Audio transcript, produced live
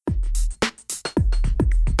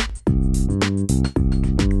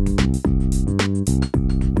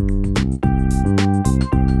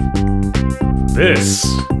This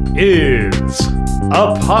is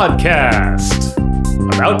a podcast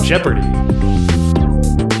about Jeopardy!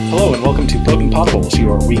 Hello and welcome to Potent Potables,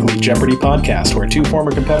 your weekly Jeopardy podcast, where two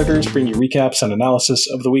former competitors bring you recaps and analysis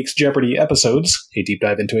of the week's Jeopardy episodes, a deep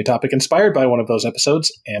dive into a topic inspired by one of those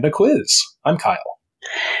episodes, and a quiz. I'm Kyle.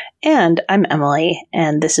 And I'm Emily,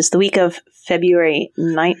 and this is the week of February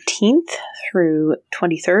 19th through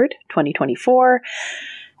 23rd, 2024.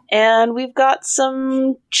 And we've got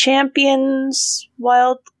some Champions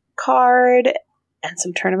wild card and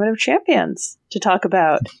some Tournament of Champions to talk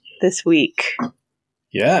about this week.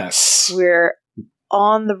 Yes. We're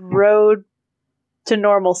on the road to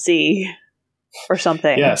normalcy or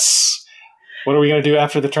something. Yes. What are we going to do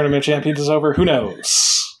after the Tournament of Champions is over? Who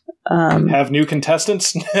knows? Have new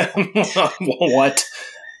contestants? What?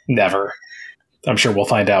 Never. I'm sure we'll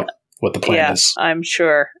find out what the plan is. I'm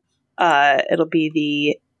sure. It'll be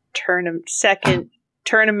the second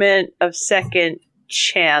tournament of second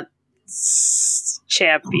chance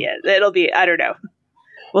champion. It'll be, I don't know.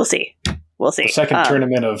 We'll see. The second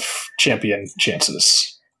tournament of champion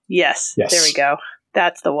chances. Yes. There we go.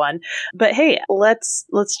 That's the one. But hey, let's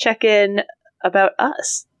check in about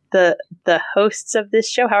us, the hosts of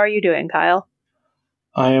this show. How are you doing, Kyle?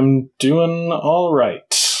 I am doing all right.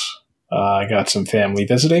 I got some family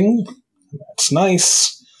visiting. That's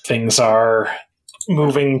nice. Things are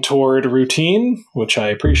moving toward routine, which I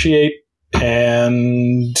appreciate.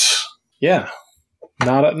 And yeah,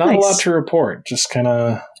 not a lot to report. Just kind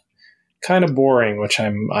of boring, which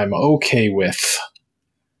I'm okay with,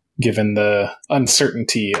 given the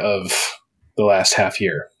uncertainty of the last half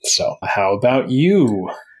year. So, how about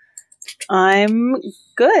you? I'm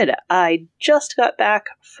good. I just got back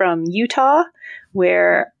from Utah,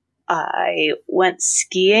 where I went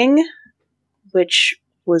skiing, which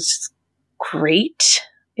was great,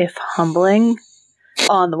 if humbling.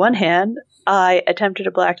 On the one hand, I attempted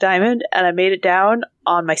a black diamond, and I made it down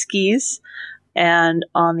on my skis. And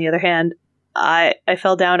on the other hand, I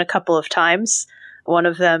fell down a couple of times, one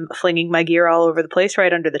of them flinging my gear all over the place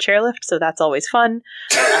right under the chairlift, so that's always fun.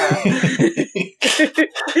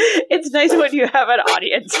 It's nice when you have an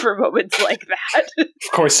audience for moments like that.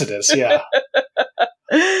 Of course it is, yeah.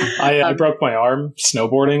 I broke my arm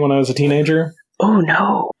snowboarding when I was a teenager. Oh,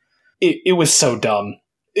 no. It was so dumb.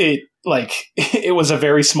 It was a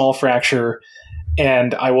very small fracture,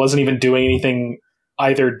 and I wasn't even doing anything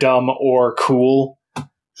either dumb or cool.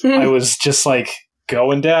 I was just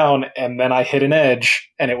going down, and then I hit an edge,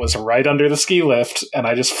 and it was right under the ski lift, and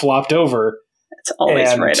I just flopped over. It's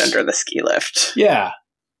always right under the ski lift. Yeah.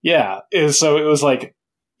 So it was it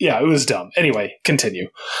was dumb. Anyway, continue.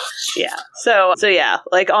 Yeah. So yeah,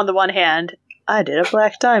 on the one hand, I did a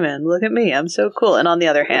black diamond. Look at me. I'm so cool. And on the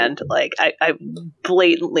other hand, I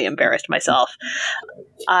blatantly embarrassed myself.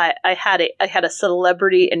 I had a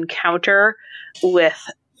celebrity encounter with,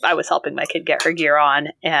 I was helping my kid get her gear on,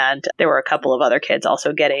 and there were a couple of other kids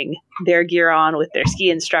also getting their gear on with their ski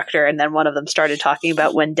instructor, and then one of them started talking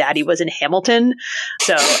about when Daddy was in Hamilton.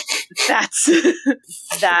 So that's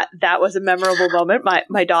that was a memorable moment.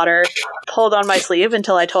 My daughter pulled on my sleeve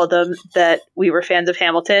until I told them that we were fans of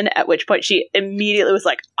Hamilton, at which point she immediately was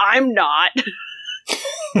like, "I'm not."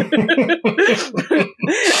 And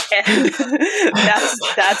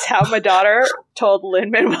that's how my daughter told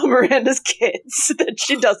Lin-Manuel Miranda's kids that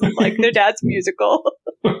she doesn't like their dad's musical.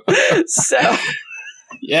 So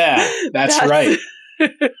yeah, that's right.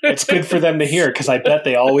 It's good for them to hear, because I bet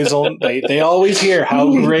they always hear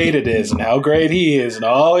how great it is and how great he is, and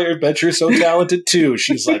I bet you're so talented too.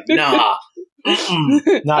 She's like, nah.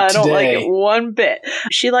 Not I don't today. like it one bit.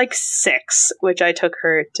 She likes 6, which I took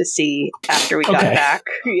her to see after we got back.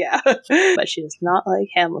 Yeah, but she does not like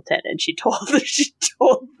Hamilton, and she told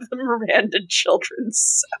the Miranda children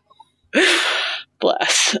so.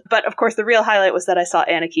 Bless. But of course, the real highlight was that I saw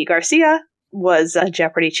Annika Garcia was a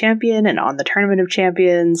Jeopardy champion and on the Tournament of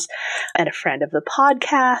Champions, and a friend of the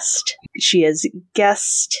podcast. She is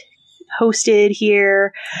guest hosted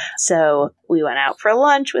here, so we went out for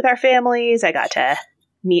lunch with our families. I got to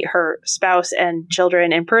meet her spouse and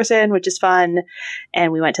children in person, which is fun,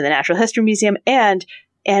 and we went to the Natural History Museum. And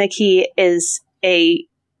Annika is a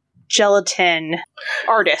gelatin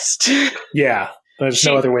artist. Yeah, there's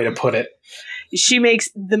no other way to put it. She makes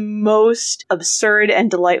the most absurd and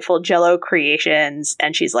delightful Jell-O creations,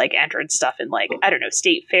 and she's entered stuff in I don't know,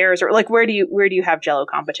 state fairs, or where do you have Jell-O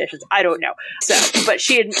competitions? I don't know. So, but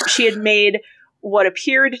she had made what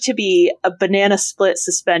appeared to be a banana split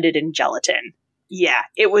suspended in gelatin. Yeah,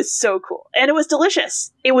 it was so cool, and it was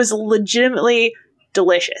delicious. It was legitimately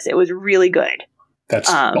delicious. It was really good. That's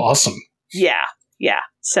awesome. Yeah.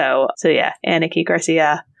 So yeah, Annika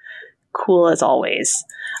Garcia, Cool as always.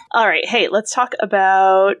 All right. Hey, let's talk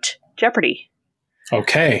about Jeopardy!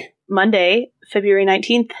 Okay. Monday, February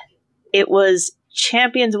 19th, it was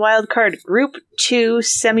Champions Wildcard Group 2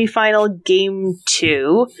 Semifinal Game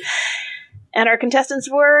 2. And our contestants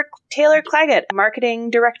were Taylor Claggett, Marketing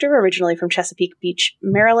Director, originally from Chesapeake Beach,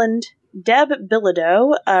 Maryland, Deb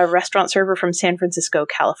Bilodeau, a restaurant server from San Francisco,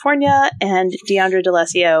 California, and Deandra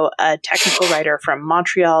D'Alessio, a technical writer from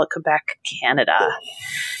Montreal, Quebec, Canada.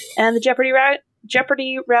 And the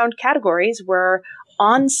Jeopardy round categories were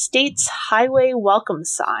On States Highway Welcome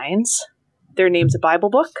Signs, Their Name's a Bible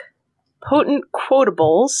Book, Potent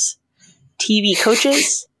Quotables, TV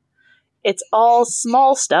Coaches, It's All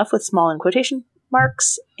Small Stuff with small in quotation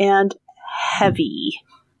marks, and Heavy.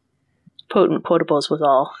 Potent Quotables was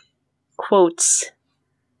all quotes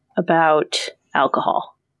about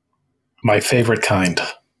alcohol. My favorite kind.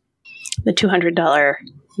 The $200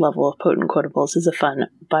 level of Potent Quotables is a fun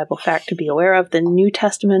Bible fact to be aware of. The New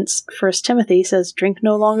Testament's 1 Timothy says, drink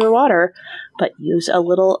no longer water, but use a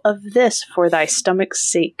little of this for thy stomach's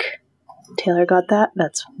sake. Taylor got that?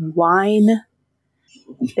 That's wine.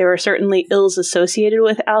 There are certainly ills associated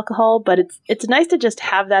with alcohol, but it's nice to just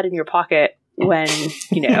have that in your pocket when,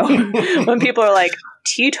 when people are like,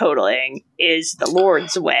 teetotaling is the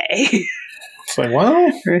Lord's way. It's like,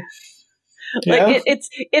 well... Yeah. Like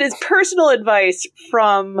it is personal advice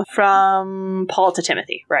from Paul to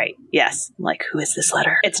Timothy, right? Yes. Like, who is this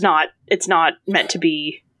letter? It's not meant to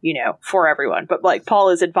be, for everyone. But like Paul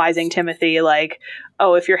is advising Timothy, like,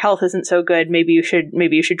 oh, if your health isn't so good, maybe you should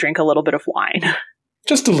drink a little bit of wine.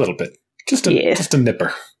 Just a little bit. Just a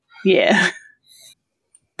nipper. Yeah.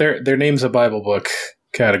 Their Name's a Bible Book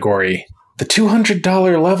category. The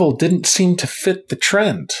 $200 level didn't seem to fit the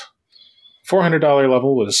trend. $400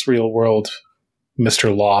 level was Real World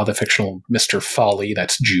Mr. Law, the fictional Mr. Folly,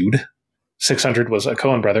 that's Jude. $600 was a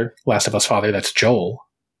Coen brother, Last of Us Father, that's Joel.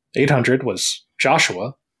 $800 was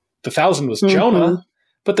Joshua. The $1,000 was Jonah.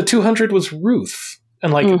 But the $200 was Ruth.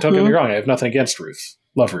 And don't get me wrong, I have nothing against Ruth.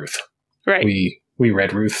 Love Ruth. Right. We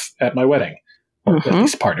read Ruth at my wedding. Or at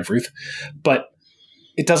least part of Ruth. But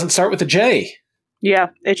it doesn't start with a J. Yeah,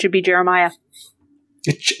 it should be Jeremiah.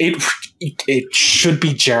 It should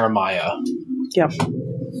be Jeremiah. Yep.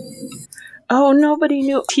 Oh, nobody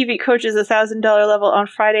knew TV Coaches $1,000 level on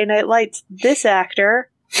Friday Night Lights. This actor.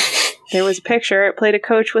 There was a picture. It played a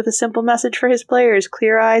coach with a simple message for his players.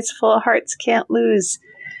 Clear eyes, full of hearts, can't lose.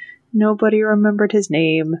 Nobody remembered his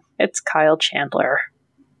name. It's Kyle Chandler.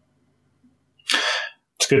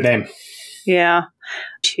 It's a good name. Yeah.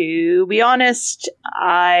 To be honest,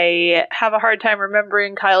 I have a hard time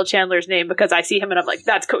remembering Kyle Chandler's name because I see him and I'm like,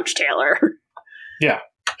 that's Coach Taylor. Yeah.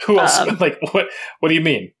 Who else? What do you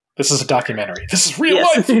mean? This is a documentary. This is real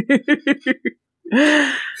life.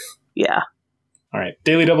 Yeah. All right.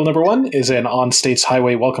 Daily Double number 1 is an On States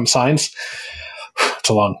Highway Welcome Signs. It's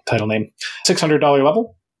a long title name. $600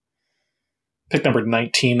 level. Pick number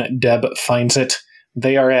 19, Deb finds it.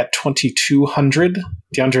 They are at 2,200.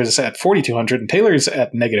 DeAndre is at 4,200, and Taylor's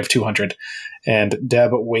at -200. And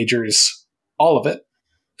Deb wagers all of it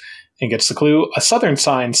and gets the clue. A southern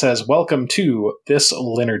sign says, welcome to this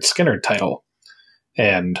Lynyrd Skynyrd title.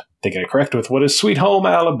 And they get it correct with What is Sweet Home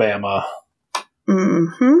Alabama?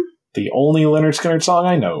 Mm-hmm. The only Lynyrd Skynyrd song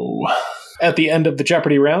I know. At the end of the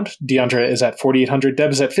Jeopardy round, DeAndre is at 4,800,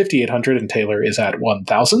 Deb is at 5,800, and Taylor is at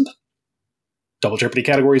 1,000. Double Jeopardy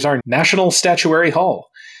categories are National Statuary Hall,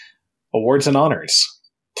 Awards and Honors,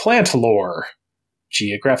 Plant Lore,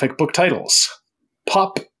 Geographic Book Titles,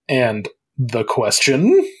 Pop and The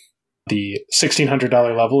Question, the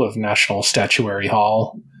 $1,600 level of National Statuary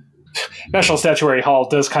Hall. National Statuary Hall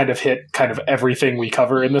does kind of hit kind of everything we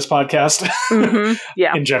cover in this podcast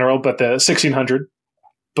Yeah. in general, but the 1,600,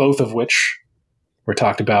 both of which were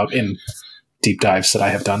talked about in deep dives that I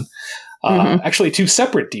have done. Actually, 2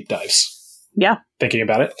 separate deep dives. Yeah. Thinking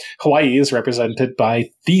about it. Hawaii is represented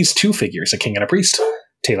by these 2 figures, a king and a priest.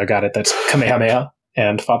 Taylor got it. That's Kamehameha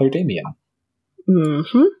and Father Damien.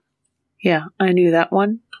 Mm-hmm. Yeah, I knew that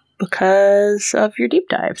one because of your deep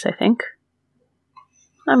dives, I think.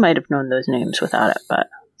 I might have known those names without it, but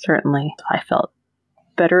certainly I felt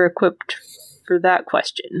better equipped for that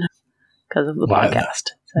question because of the podcast.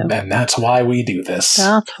 So. And that's why we do this.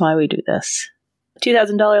 That's why we do this.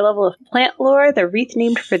 $2,000 level of plant lore. The wreath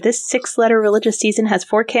named for this 6-letter religious season has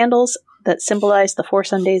 4 candles that symbolize the 4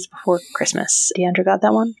 Sundays before Christmas. Deandra got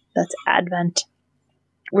that one? That's Advent.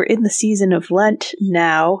 We're in the season of Lent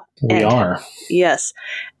now. We are. Yes.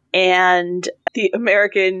 And the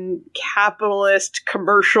American capitalist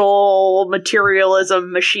commercial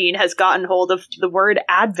materialism machine has gotten hold of the word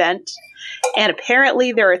Advent. And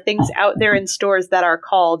apparently there are things out there in stores that are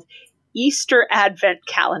called Easter Advent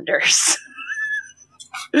calendars,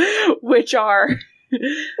 which are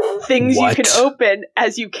things What? you can open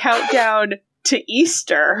as you count down to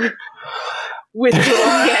Easter with little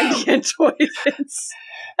candy and toys.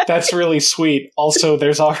 That's really sweet. Also,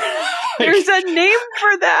 there's a name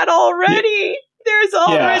for that already. There's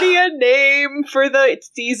already a name for the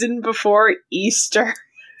season before Easter.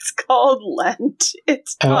 It's called Lent.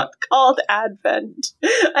 It's not called Advent.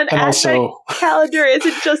 An Advent calendar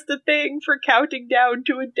isn't just a thing for counting down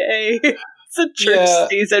to a day. It's a church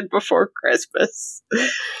season before Christmas.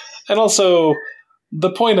 And also,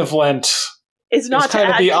 the point of Lent is not kind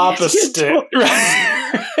of the opposite. Right?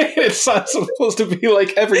 It's not supposed to be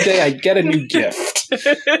like every day I get a new gift.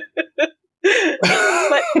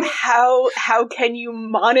 But how can you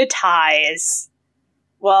monetize?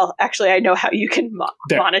 Well, actually, I know how you can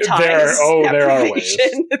monetize. There are ways.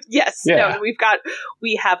 Yes, no,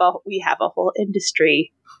 we have a whole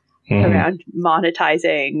industry around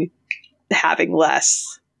monetizing having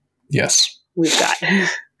less. Yes, we've got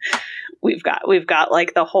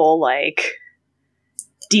like the whole like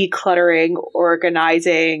decluttering,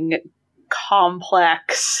 organizing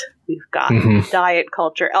complex. We've got diet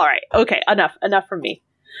culture. All right, okay, enough from me.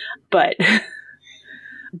 But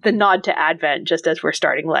the nod to Advent, just as we're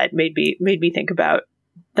starting Lent, made me think about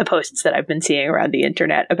the posts that I've been seeing around the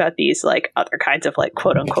internet about these like other kinds of like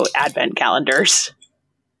quote unquote Advent calendars.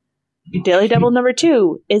 Daily Double number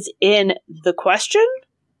 2 is in the question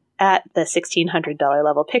at the $1,600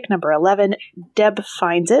 level. Pick number 11. Deb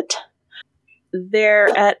finds it. They're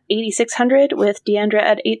at 8,600 with Deandra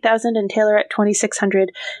at 8,000 and Taylor at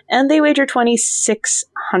 2,600, and they wager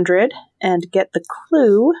 2,600 and get the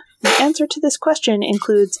clue. The answer to this question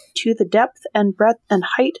includes to the depth and breadth and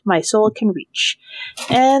height my soul can reach.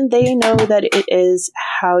 And they know that it is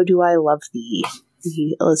How Do I Love Thee,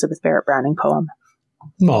 the Elizabeth Barrett Browning poem.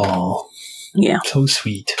 Aww. Yeah. So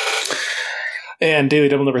sweet. And Daily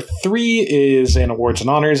Double number 3 is in Awards and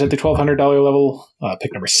Honors at the $1,200 level.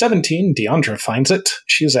 Pick number 17, Deandra finds it.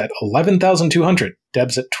 She's at 11,200.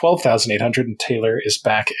 Deb's at 12,800, and Taylor is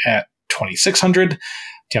back at 2,600.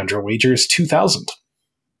 Deandra wagers 2,000.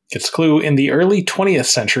 Gets a clue. In the early 20th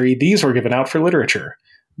century, these were given out for literature.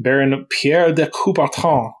 Baron Pierre de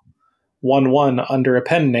Coubertin won one under a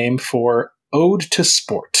pen name for Ode to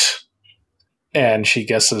Sport. And she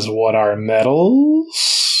guesses what are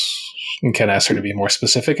medals? And Ken asks her to be more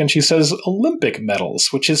specific, and she says Olympic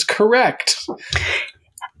medals, which is correct.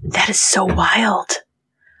 That is so wild.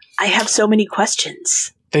 I have so many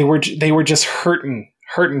questions. They were just hurting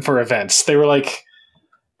for events. They were like,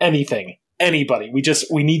 anything, anybody.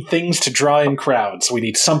 We need things to draw in crowds. We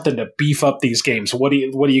need something to beef up these games. What do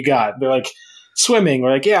you got? They're like, swimming.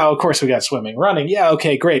 We're like, yeah, of course we got swimming. Running. Yeah,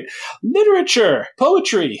 okay, great. Literature,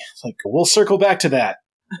 poetry. Like, we'll circle back to that.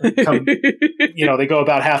 They go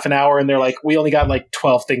about half an hour and they're like, we only got like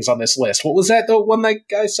 12 things on this list. What was that? The one that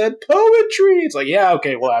guy said poetry. It's like, yeah,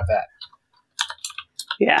 okay, we'll have that.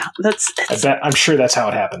 Yeah, I'm sure that's how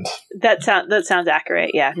it happened. That sounds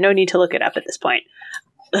accurate. Yeah, no need to look it up at this point.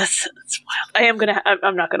 That's wild.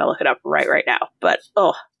 I'm not gonna look it up right now. But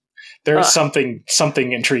there's something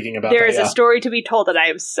intriguing about there that. There is a story to be told, and I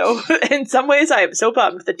am so in some ways I am so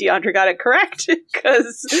bummed that Deandra got it correct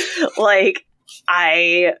because like.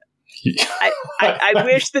 I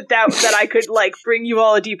wish that I could like bring you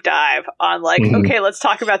all a deep dive on like okay, let's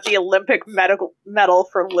talk about the Olympic medal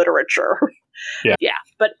for literature. Yeah,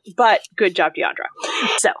 but good job, Deandra.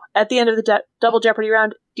 So at the end of the double Jeopardy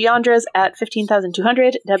round, Deandra's at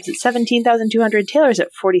 15,200, Deb's at 17,200, Taylor's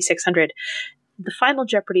at 4,600. The final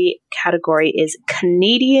Jeopardy category is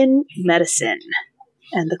Canadian medicine,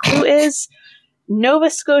 and the clue is. Nova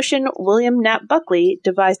Scotian William Knapp Buckley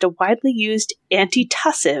devised a widely used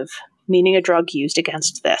antitussive, meaning a drug used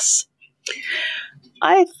against this.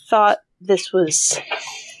 I thought this was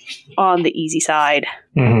on the easy side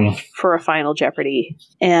for a final Jeopardy,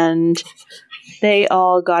 and they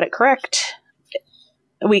all got it correct.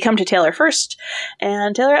 We come to Taylor first,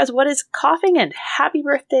 and Taylor has What is Coughing and Happy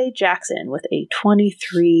Birthday Jackson with a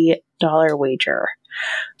 $23 wager.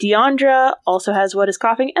 Deandra also has What is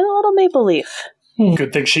Coughing and a Little Maple Leaf.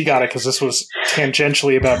 Good thing she got it because this was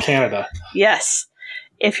tangentially about Canada. Yes.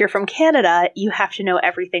 If you're from Canada, you have to know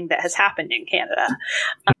everything that has happened in Canada.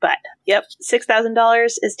 But, yep, $6,000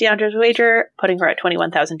 is Deandra's wager, putting her at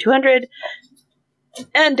 21,200.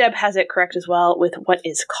 And Deb has it correct as well with What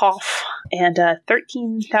is Cough and a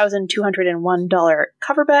 $13,201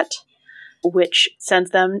 cover bet, which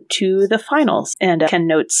sends them to the finals. And Ken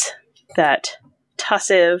notes that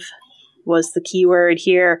tussive was the key word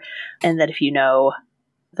here, and that if you know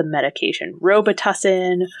the medication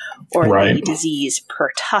Robitussin or the disease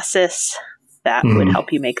pertussis. That would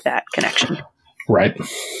help you make that connection. Right.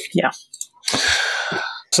 Yeah.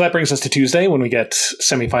 So that brings us to Tuesday when we get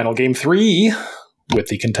semifinal game 3 with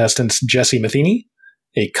the contestants Jesse Matheny,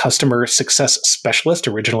 a customer success specialist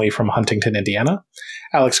originally from Huntington, Indiana,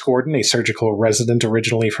 Alex Gordon, a surgical resident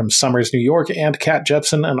originally from Summers, New York, and Kat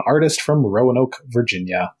Jepson, an artist from Roanoke,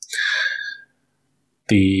 Virginia.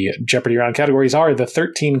 The Jeopardy round categories are the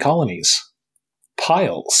 13 colonies,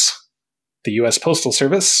 piles, the U.S. Postal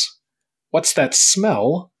Service, what's that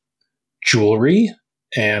smell, jewelry,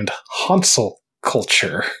 and Hansel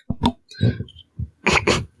culture.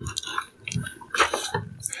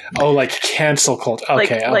 Oh, like cancel culture.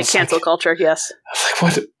 Okay, like cancel culture. Yes. I was like,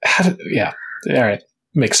 what? How did? Yeah. All right,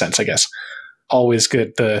 makes sense, I guess. Always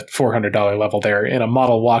good. The $400 level there in a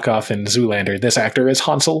model walk-off in Zoolander. This actor as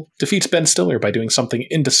Hansel defeats Ben Stiller by doing something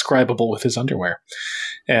indescribable with his underwear.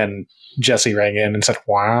 And Jesse rang in and said,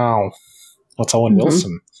 "Wow, what's Owen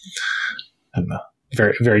Wilson?" And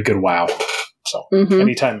very, very good. Wow. So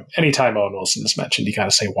anytime Owen Wilson is mentioned, you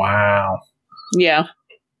gotta say, "Wow." Yeah.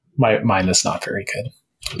 Mine is not very good.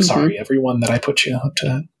 I'm sorry, everyone, that I put you up to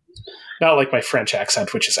that. Not like my French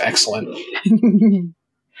accent, which is excellent.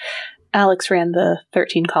 Alex ran the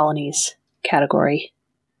 13 colonies category.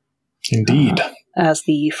 Indeed. As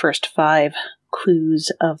the first 5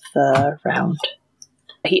 clues of the round.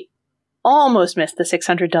 He almost missed the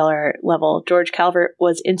 $600 level. George Calvert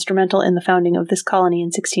was instrumental in the founding of this colony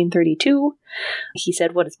in 1632. He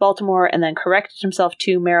said, "What is Baltimore?" and then corrected himself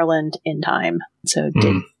to Maryland in time. So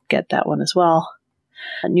did get that one as well.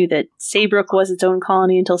 I knew that Saybrook was its own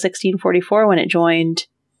colony until 1644 when it joined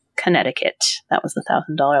Connecticut. That was the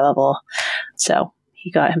 $1,000 level. So he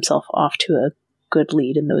got himself off to a good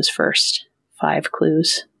lead in those first 5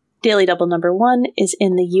 clues. Daily Double number 1 is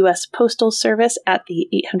in the U.S. Postal Service at the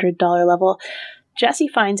 $800 level. Jesse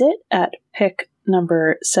finds it at pick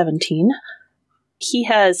number 17. He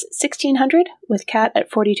has 1,600 with Kat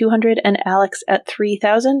at 4,200 and Alex at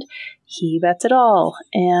 3,000. He bets it all,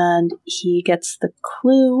 and he gets the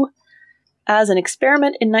clue. As an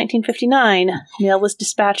experiment in 1959, mail was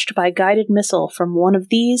dispatched by guided missile from one of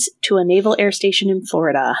these to a naval air station in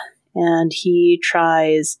Florida. And he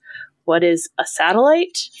tries what is a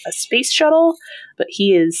satellite, a space shuttle, but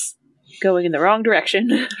he is going in the wrong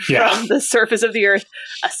direction from the surface of the Earth.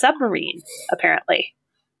 A submarine, apparently.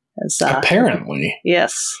 Apparently.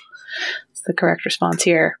 Yes. It's the correct response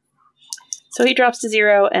here. So he drops to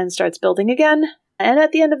 0 and starts building again. And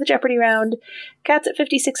at the end of the Jeopardy round, Kat's at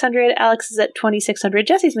 5,600, Alex is at 2,600,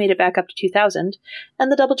 Jesse's made it back up to 2,000.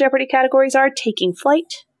 And the Double Jeopardy categories are Taking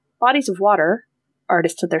Flight, Bodies of Water,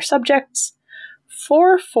 Artists and Their Subjects.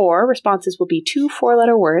 4 responses will be 2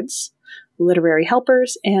 4-letter words, Literary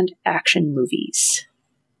Helpers, and Action Movies.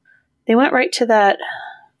 They went right to that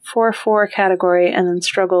 4 category and then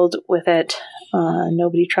struggled with it.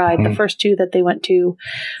 Nobody tried the first 2 that they went to,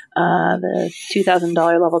 the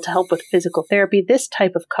 $2,000 level to help with physical therapy. This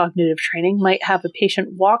type of cognitive training might have a patient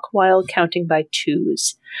walk while counting by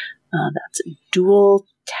 2s. That's dual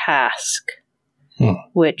task,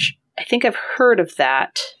 which I think I've heard of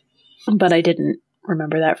that, but I didn't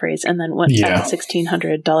remember that phrase. And then went at the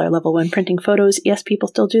 $1,600 level when printing photos. Yes, people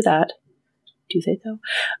still do that. Do they, though?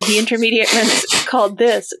 The intermediate rinse called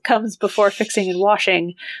this comes before fixing and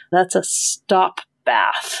washing. That's a stop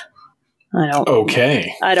bath. I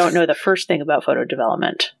don't know the first thing about photo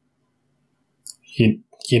development. You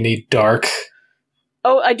need dark.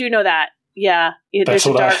 Oh, I do know that. Yeah. There's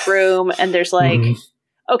a dark room and there's like...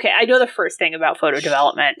 Okay, I know the first thing about photo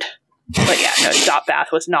development. But yeah, no, stop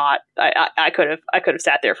bath was not... I could have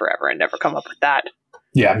sat there forever and never come up with that.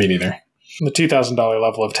 Yeah, me neither. The $2,000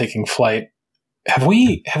 level of Taking Flight.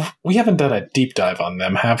 We haven't done a deep dive on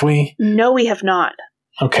them, have we? No, we have not.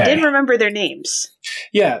 Okay. I did remember their names.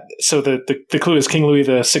 Yeah, so the clue is King Louis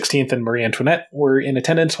XVI and Marie Antoinette were in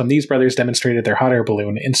attendance when these brothers demonstrated their hot air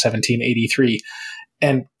balloon in 1783.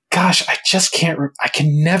 And gosh, I just can't... I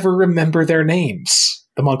can never remember their names,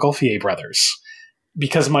 the Montgolfier brothers.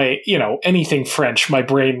 Because anything French, my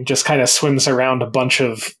brain just kind of swims around a bunch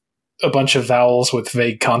of vowels with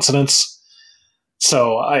vague consonants.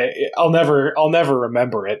 So I'll never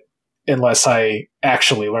remember it unless I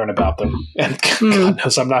actually learn about them. And God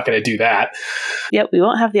knows I'm not going to do that. Yep, we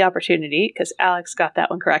won't have the opportunity because Alex got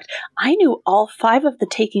that one correct. I knew all 5 of the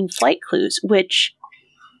Taking Flight clues, which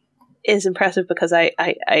is impressive because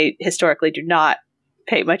I historically do not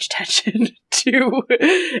pay much attention to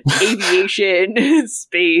aviation,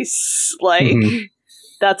 space.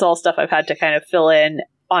 That's all stuff I've had to kind of fill in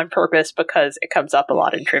on purpose because it comes up a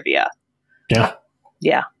lot in trivia. Yeah.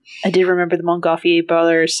 Yeah. I did remember the Montgolfier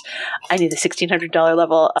brothers. I knew the $1,600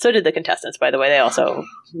 level. So did the contestants, by the way. They also,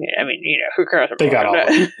 I mean, who cares? They got all of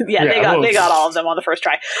them. Yeah, they got all of them on the first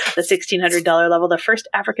try. The $1,600 level, the first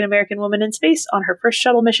African-American woman in space. On her first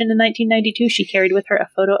shuttle mission in 1992, she carried with her a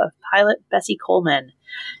photo of pilot Bessie Coleman.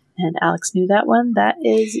 And Alex knew that one. That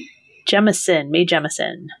is Mae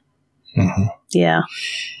Jemison. Mm-hmm. Yeah.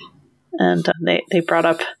 And they brought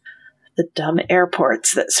up the dumb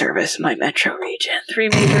airports that service my metro region. 3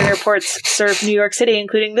 major airports serve New York City,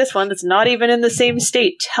 including this one that's not even in the same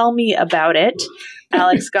state. Tell me about it.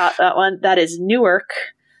 Alex got that one. That is Newark.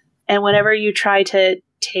 And whenever you try to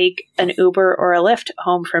take an Uber or a Lyft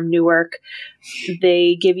home from Newark,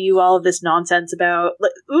 they give you all of this nonsense about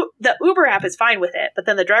the Uber app is fine with it, but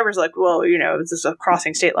then the driver's like, well, this is a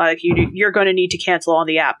crossing state line. Like you're going to need to cancel on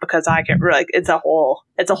the app because I can. Like it's a whole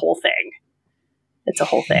thing. It's a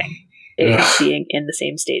whole thing. Being in the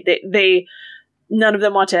same state, they none of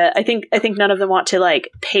them want to. I think none of them want to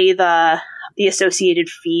like pay the associated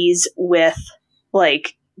fees with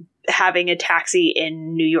like having a taxi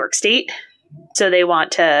in New York State. So they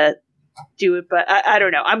want to do it, but I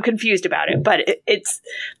don't know. I'm confused about it. But it's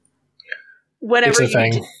whenever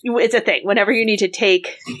it's a thing. Whenever you need to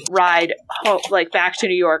ride home, like back to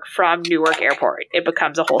New York from Newark Airport, it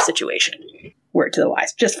becomes a whole situation. Word to the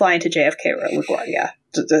wise. Just fly into JFK or LaGuardia.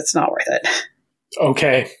 It's not worth it.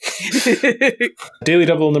 Okay. Daily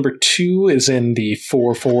Double number 2 is in the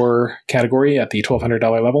 4-4 category at the $1,200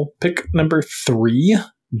 level. Pick number 3.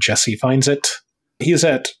 Jesse finds it. He is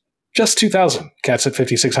at just 2,000. Cat's at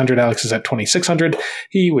 5,600. Alex is at 2,600.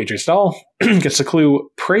 He wagers it all. Gets the clue.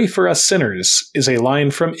 Pray for us sinners is a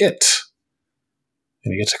line from It.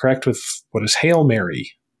 And he gets it correct with what is Hail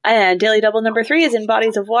Mary. And Daily Double number 3 is in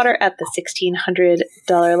Bodies of Water at the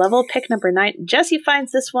 $1,600 level. Pick number 9. Jesse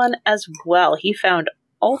finds this one as well. He found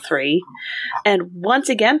all 3. And once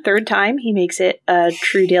again, third time, he makes it a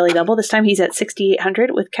true Daily Double. This time he's at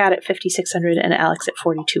 6,800 with Kat at 5,600 and Alex at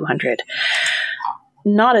 4,200.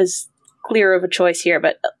 Not as clear of a choice here,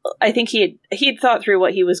 but I think he had thought through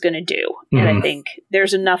what he was going to do. Mm-hmm. And I think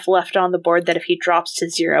there's enough left on the board that if he drops to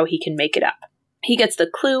 0, he can make it up. He gets the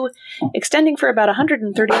clue. Extending for about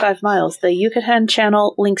 135 miles, the Yucatan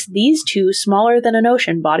Channel links these two smaller than an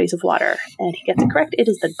ocean bodies of water. And he gets it correct. It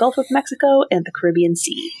is the Gulf of Mexico and the Caribbean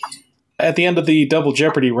Sea. At the end of the Double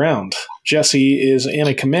Jeopardy round, Jesse is in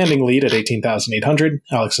a commanding lead at 18,800.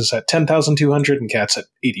 Alex is at 10,200 and Kat's at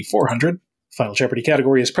 8,400. Final Jeopardy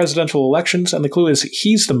category is presidential elections, and the clue is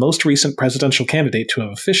he's the most recent presidential candidate to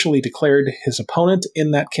have officially declared his opponent in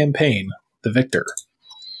that campaign the victor.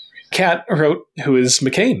 Kat wrote, who is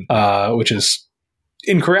McCain, which is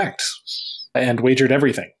incorrect, and wagered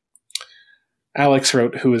everything. Alex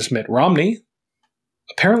wrote, who is Mitt Romney,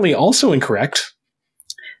 apparently also incorrect,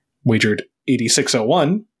 wagered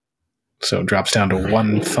 8601, so drops down to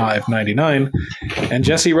 1599. And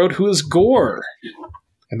Jesse wrote, who is Gore,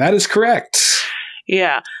 and that is correct.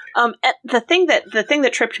 Yeah. The thing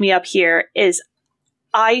that tripped me up here is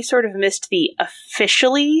I sort of missed the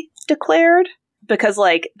officially declared. Because,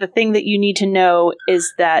 like, the thing that you need to know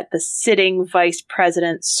is that the sitting vice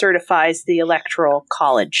president certifies the electoral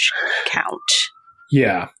college count.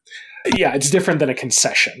 Yeah. Yeah, it's different than a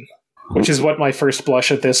concession, which is what my first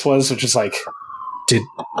blush at this was, which is like, did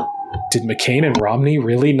McCain and Romney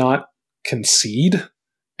really not concede?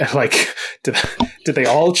 And, like, did they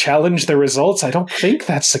all challenge the results? I don't think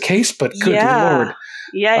that's the case, but good Lord.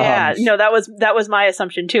 Yeah. No, that was my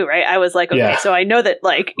assumption too, right? I was like, okay, so I know that,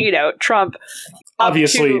 like, Trump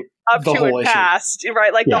obviously up the to whole and issue. past,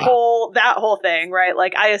 right? Like that whole thing, right?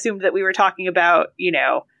 Like I assumed that we were talking about,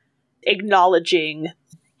 acknowledging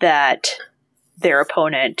that their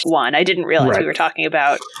opponent won. I didn't realize we were talking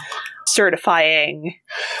about certifying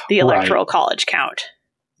the electoral college count.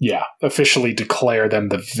 Yeah, officially declare them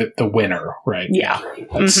the winner, right? Yeah.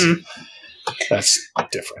 That's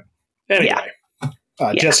different. Anyway.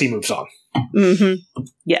 Jesse moves on. Mm-hmm.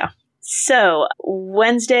 Yeah. So,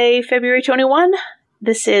 Wednesday, February 21,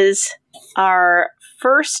 this is our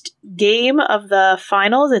first game of the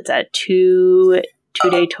finals. It's a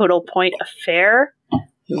two-day total point affair.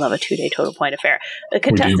 We love a 2-day total point affair. The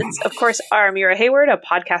contestants, of course, are Mira Hayward, a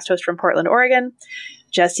podcast host from Portland, Oregon.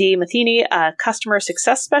 Jesse Matheny, a customer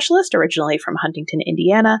success specialist, originally from Huntington,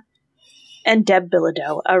 Indiana. And Deb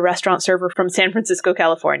Bilodeau, a restaurant server from San Francisco,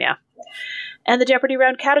 California. And the Jeopardy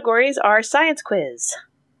round categories are Science Quiz,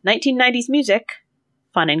 1990s Music,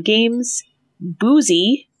 Fun and Games,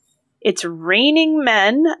 Boozy, It's Raining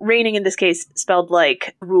Men, raining in this case spelled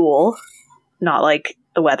like rule, not like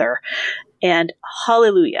the weather, and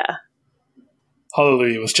Hallelujah.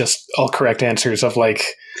 Hallelujah was just all correct answers of like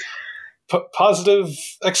positive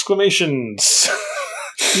exclamations.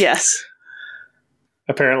 Yes.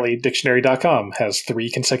 Apparently, dictionary.com has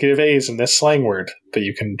 3 consecutive A's in this slang word, but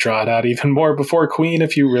you can draw it out even more before queen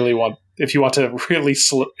if you want to really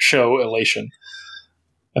show elation.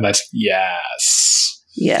 And that's yes.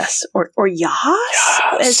 Yes. Or yas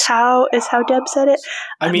is how Deb said it.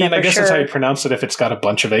 I mean, I guess that's how you pronounce it if it's got a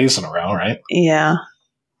bunch of A's in a row, right? Yeah.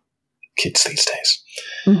 Kids these days.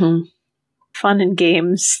 Mm-hmm. Fun and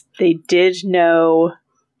games. They did know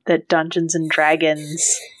that Dungeons and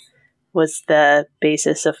Dragons was the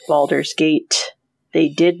basis of Baldur's Gate. They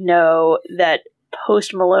did know that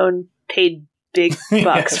Post Malone paid big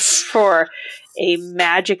bucks for a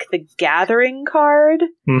Magic the Gathering card.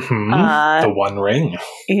 Mm-hmm. The One Ring.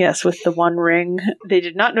 Yes, with the One Ring. They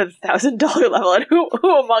did not know the $1,000 level, and who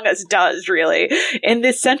among us does, really? In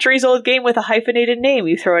this centuries-old game with a hyphenated name,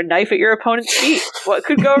 you throw a knife at your opponent's feet. What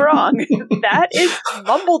could go wrong? That is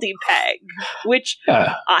Mumbledy-Peg, which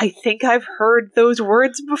I think I've heard those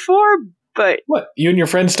words before, but... What? You and your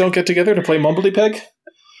friends don't get together to play Mumbledy-Peg?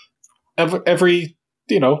 Every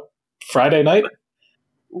Friday night?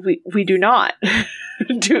 We do not.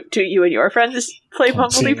 Do you and your friends play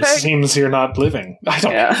Mumbledy-Peg? Seems you're not living. I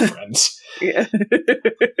don't have friends. Yeah.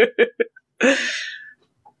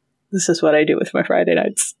 This is what I do with my Friday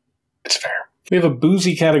nights. It's fair. We have a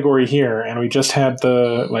boozy category here, and we just had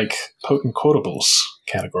the potent quotables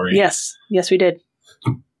category. Yes, we did.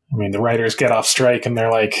 I mean, the writers get off strike, and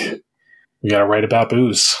they're like, "We got to write about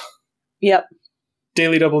booze." Yep.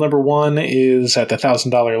 Daily Double number 1 is at the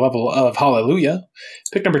 $1,000 level of Hallelujah.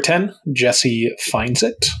 Pick number 10, Jesse Finds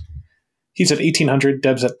It. He's at 1,800,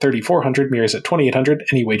 Deb's at 3,400, Mira's at 2,800,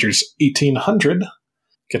 and he wagers 1,800.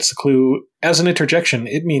 Gets the clue. As an interjection,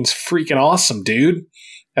 it means freaking awesome, dude.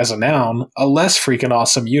 As a noun, a less freaking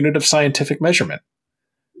awesome unit of scientific measurement.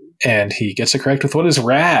 And he gets it correct with what is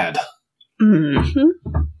rad. Mm-hmm.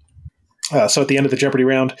 So at the end of the Jeopardy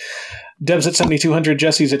round, Deb's at 7,200,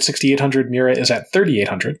 Jesse's at 6,800, Mira is at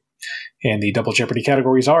 3,800. And the Double Jeopardy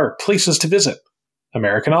categories are Places to Visit,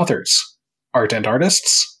 American Authors, Art and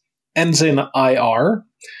Artists, Ends in IR,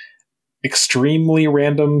 Extremely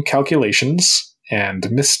Random Calculations, and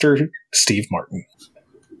Mr. Steve Martin.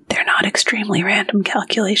 They're not extremely random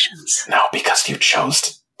calculations. No, because you chose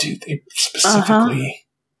to do them specifically. Uh-huh.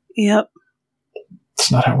 Yep.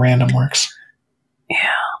 It's not how random works. Yeah.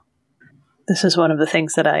 This is one of the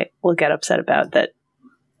things that I will get upset about that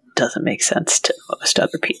doesn't make sense to most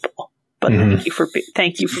other people. But thank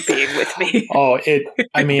you for being with me.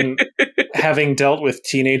 Having dealt with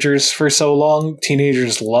teenagers for so long,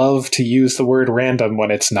 teenagers love to use the word random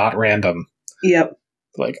when it's not random. Yep.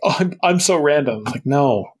 Like, oh, I'm so random. Like,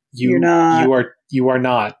 no, you're not. You are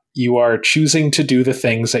not. You are choosing to do the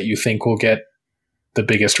things that you think will get the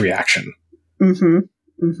biggest reaction.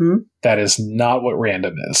 Mm-hmm. Mm-hmm. That is not what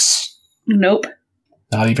random is. Nope.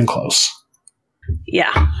 Not even close.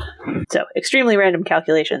 Yeah. So, extremely random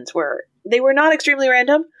calculations were not extremely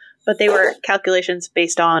random, but they were calculations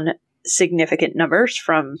based on significant numbers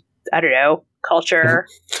from, I don't know, culture,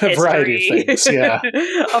 a variety of things, yeah.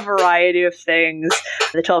 A variety of things.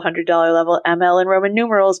 The $1,200 level, ML in Roman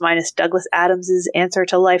numerals minus Douglas Adams's answer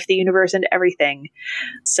to life, the universe, and everything.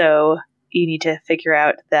 So you need to figure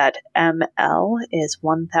out that ML is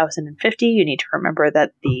 1,050. You need to remember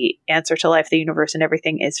that the answer to life, the universe, and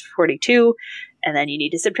everything is 42. And then you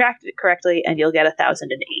need to subtract it correctly, and you'll get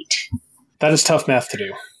 1,008. That is tough math to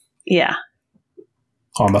do. Yeah.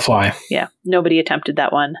 On the fly. Yeah. Nobody attempted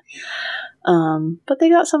that one. But they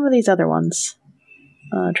got some of these other ones.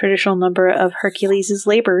 Traditional number of Hercules'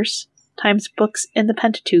 labors times books in the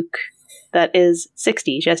Pentateuch. That is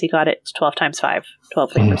 60. Jesse got it. It's 12 times 5.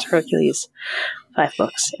 12 labors for Hercules. 5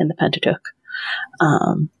 books in the Pentateuch.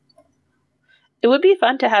 It would be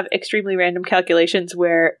fun to have extremely random calculations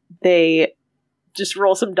where they just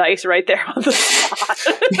roll some dice right there on the spot.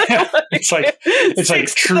 Yeah, it's like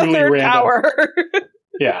truly random. Power.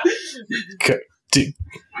 Yeah. Dude,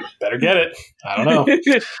 better get it. I don't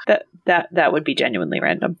know. That would be genuinely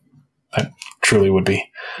random. That truly would be.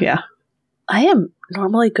 Yeah. I am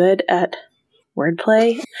normally good at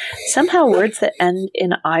wordplay. Somehow words that end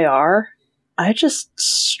in IR, I just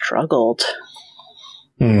struggled.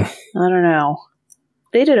 I don't know.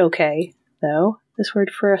 They did okay, though. This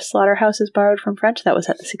word for a slaughterhouse is borrowed from French. That was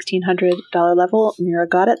at the $1,600 level. Mira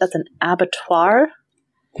got it. That's an abattoir.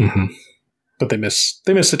 Mm-hmm. But they miss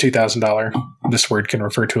the $2,000. This word can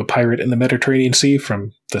refer to a pirate in the Mediterranean Sea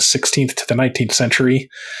from the 16th to the 19th century.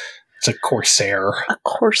 It's a corsair. A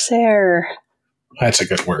corsair. That's a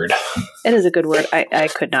good word. It is a good word. I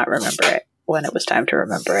could not remember it when it was time to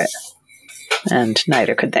remember it. And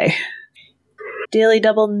neither could they. Daily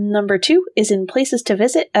double number 2 is in places to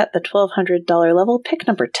visit at the $1,200 level. Pick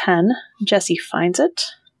number 10. Jesse finds it.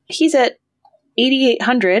 He's at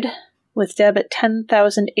 8,800 with Deb at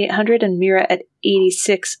 10,800 and Mira at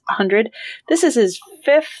 8,600. This is his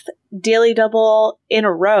 5th daily double in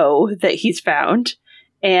a row that he's found.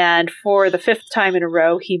 And for the 5th time in a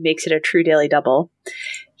row, he makes it a true daily double.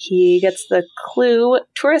 He gets the clue: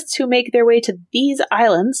 tourists who make their way to these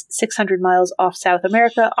islands, 600 miles off South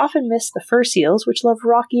America, often miss the fur seals, which love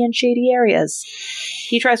rocky and shady areas.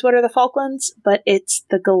 He tries what are the Falklands, but it's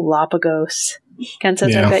the Galapagos. Ken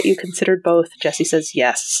says, I bet you considered both. Jesse says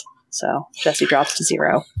yes. So Jesse drops to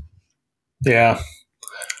 0. Yeah.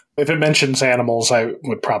 If it mentions animals, I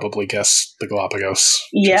would probably guess the Galapagos.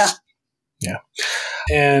 Yeah. Yeah.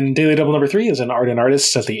 And daily double number 3 is an art and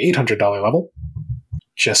artists at the $800 level.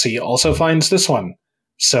 Jesse also finds this one.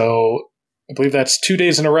 So I believe that's 2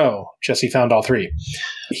 days in a row. Jesse found all 3.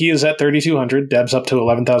 He is at 3,200. Deb's up to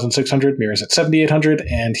 11,600. Mira's at 7,800.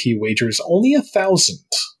 And he wagers only 1,000.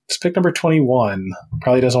 It's pick number 21.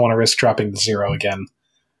 Probably doesn't want to risk dropping the 0 again.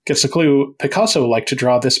 Gets the clue: Picasso liked to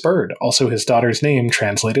draw this bird. Also his daughter's name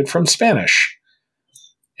translated from Spanish.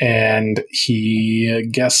 And he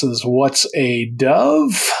guesses what's a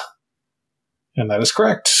dove? And that is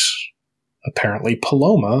correct. Apparently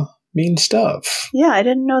Paloma means dove. Yeah, I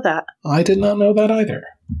didn't know that. I did not know that either.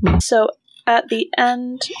 So at the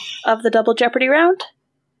end of the double Jeopardy round,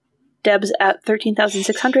 Deb's at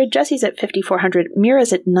 13,600, Jesse's at 5,400,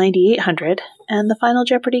 Mira's at 9,800, and the final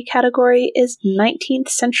Jeopardy category is 19th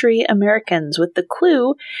century Americans, with the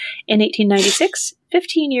clue: in 1896,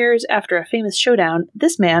 15 years after a famous showdown,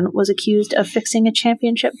 this man was accused of fixing a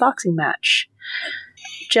championship boxing match.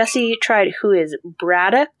 Jesse tried who is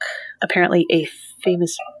Braddock, apparently a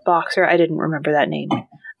famous boxer. I didn't remember that name. I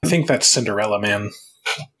think that's Cinderella Man,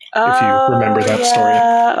 if you remember that story.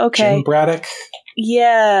 Okay. Jim Braddock?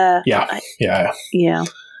 Yeah. Yeah.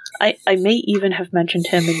 I may even have mentioned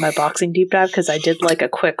him in my boxing deep dive because I did like a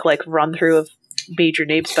quick run through of major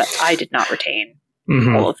names, but I did not retain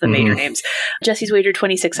all of the major names. Jesse's wagered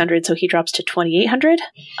 2,600, so he drops to 2,800.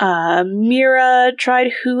 Mira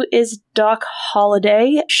tried who is Doc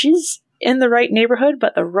Holliday. She's in the right neighborhood,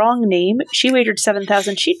 but the wrong name. She wagered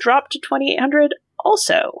 7,000. She dropped to 2,800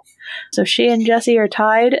 also. So she and Jesse are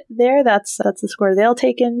tied there. That's the score they'll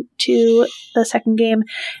take into the second game.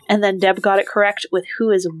 And then Deb got it correct with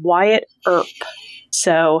who is Wyatt Earp.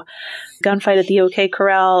 So gunfight at the OK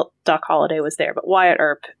Corral. Doc Holliday was there, but Wyatt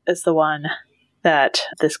Earp is the one that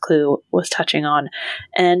this clue was touching on.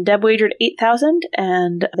 And Deb wagered 8,000,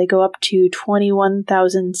 and they go up to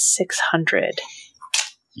 21,600.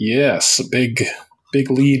 Yes, a big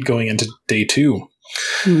lead going into day 2.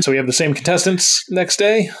 So we have the same contestants next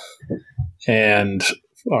day, and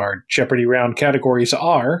our Jeopardy round categories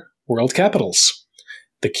are world capitals,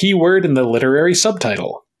 the key word in the literary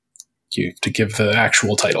subtitle. You have to give the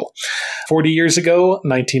actual title. 40 years ago,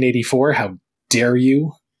 1984, how dare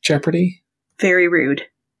you, Jeopardy? Very rude.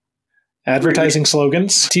 Advertising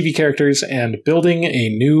slogans, TV characters, and building a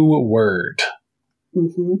new word.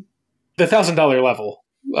 Mm-hmm. The $1,000 level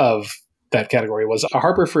of that category was a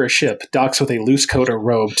harbor for a ship docks with a loose coat or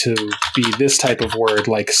robe to be this type of word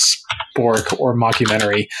like spork or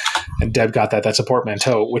mockumentary. And Deb got that. That's a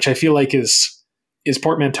portmanteau, which I feel like is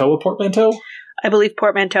portmanteau a portmanteau? I believe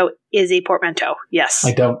portmanteau is a portmanteau. Yes.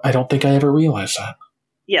 I don't think I ever realized that.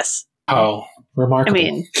 Yes. Oh, remarkable. I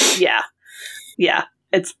mean, yeah. Yeah.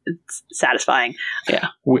 It's satisfying. Yeah.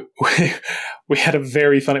 We had a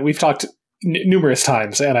very funny, we've talked numerous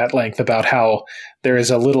times and at length about how there is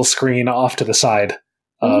a little screen off to the side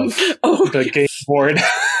of the game board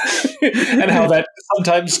and how that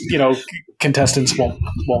sometimes, contestants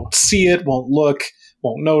won't see it, won't look,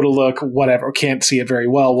 won't know to look, whatever, can't see it very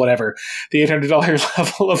well, whatever. The $800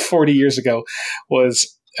 level of 40 years ago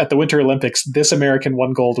was at the Winter Olympics. This American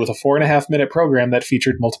won gold with a 4.5-minute program that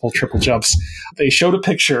featured multiple triple jumps. They showed a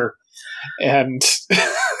picture and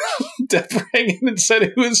Deb rang in and said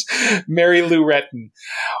it was Mary Lou Retton.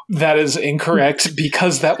 That is incorrect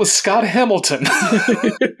because that was Scott Hamilton.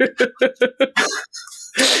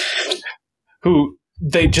 Who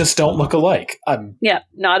they just don't look alike. Yeah,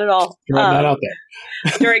 not at all. Throwing that out there.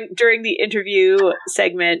 during the interview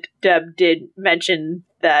segment, Deb did mention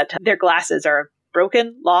that their glasses are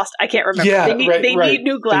broken, lost. I can't remember. Yeah, they need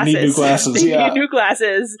new glasses. They need new glasses. They need new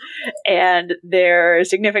glasses, and their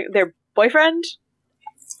boyfriend,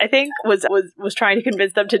 I think, was trying to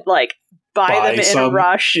convince them to buy them in a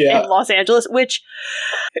rush in Los Angeles, which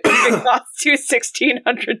costs you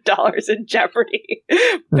 $1,600 in Jeopardy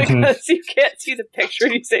because you can't see the picture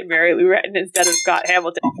and you say Mary Lou Retton instead of Scott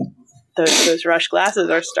Hamilton. those rush glasses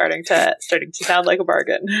are starting to sound like a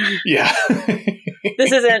bargain. Yeah.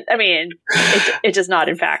 This isn't. I mean, it does not,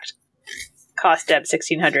 in fact, cost Deb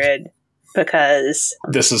 $1,600 because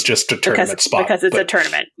this is just a tournament spot. Because it's a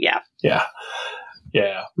tournament. Yeah. Yeah.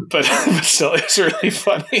 Yeah, but still, it's really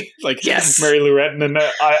funny. Like, yes. Mary Lou Retton, and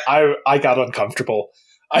I got uncomfortable.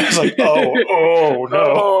 I was like, oh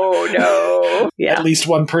no. Oh, no. Yeah. At least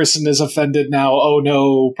one person is offended now. Oh,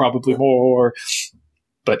 no, probably more.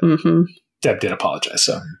 But Deb did apologize,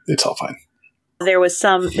 so it's all fine. There was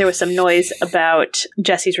some noise about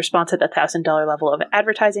Jesse's response at the $1,000 level of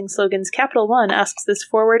advertising slogans. Capital One asks this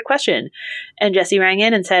forward question. And Jesse rang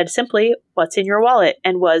in and said simply, "What's in your wallet?"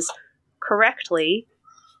 and was correctly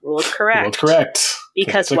ruled correct. Ruled correct.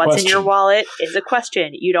 Because what's in your wallet is a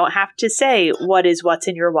question. You don't have to say what's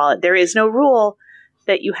in your wallet. There is no rule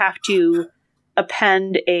that you have to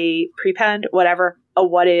append a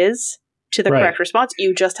what is to the correct response.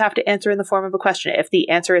 You just have to answer in the form of a question. If the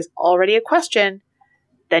answer is already a question,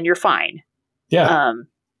 then you're fine. Yeah.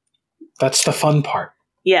 That's the fun part.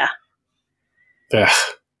 Yeah. Ugh.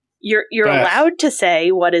 You're allowed to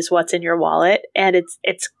say what's in your wallet, and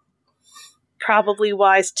it's probably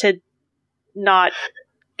wise to not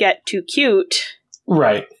get too cute.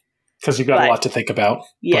 Right. Because you've got a lot to think about.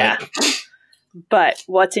 Yeah. But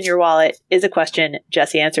what's in your wallet is a question.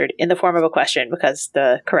 Jesse answered in the form of a question because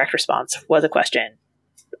the correct response was a question.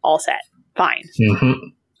 All set. Fine.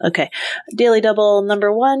 Mm-hmm. Okay. Daily Double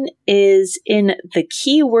number 1 is in the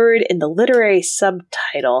keyword in the literary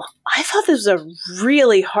subtitle. I thought this was a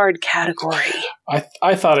really hard category.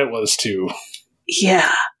 I thought it was too.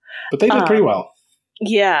 Yeah. But they did pretty well.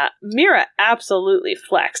 Yeah. Mira absolutely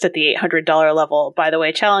flexed at the $800 level, by the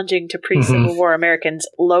way, challenging to pre-Civil War Americans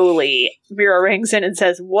lowly. Mira rings in and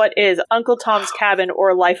says, "What is Uncle Tom's Cabin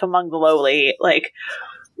or Life Among the Lowly?" Like,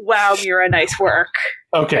 wow, Mira, nice work.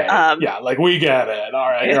 Okay. Yeah, like, we get it. All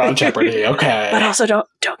right, you're on Jeopardy. Okay. But also don't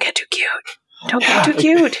get too cute. Don't get too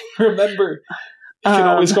cute. Remember, you can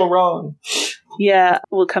always go wrong. Yeah,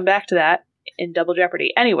 we'll come back to that in Double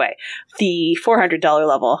Jeopardy. Anyway, the $400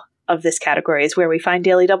 level of this category is where we find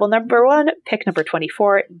Daily Double number 1, pick number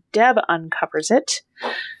 24. Deb uncovers it.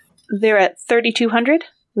 They're at 3,200,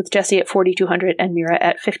 with Jesse at 4,200 and Mira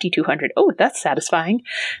at 5,200. Oh, that's satisfying.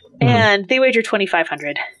 And they wager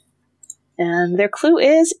 2,500. And their clue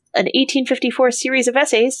is an 1854 series of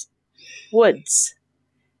essays, Woods.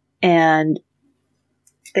 And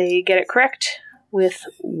they get it correct with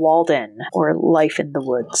Walden, or Life in the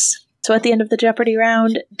Woods. So at the end of the Jeopardy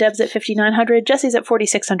round, Deb's at 5,900, Jesse's at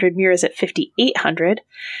 4,600, Mira's at 5,800.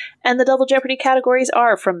 And the Double Jeopardy categories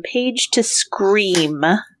are From Page to Scream,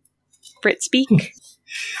 Brit Speak,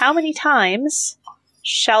 How Many Times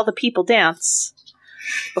Shall the People Dance,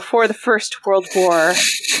 Before the First World War,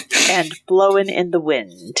 and Blowin' in the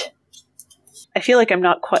Wind. I feel like I'm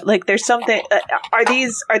not quite, like, there's something, are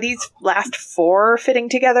these last 4 fitting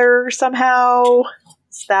together somehow?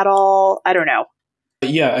 Is that all? I don't know.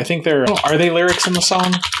 Yeah, I think are they lyrics in the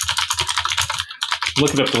song?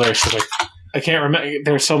 Looking up the lyrics, like, I can't remember.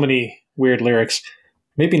 There's so many weird lyrics.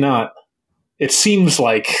 Maybe not. It seems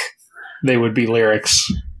like they would be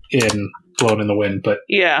lyrics in Blown in the Wind, but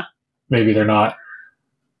yeah, maybe they're not.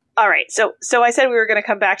 All right, so I said we were going to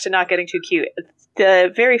come back to not getting too cute.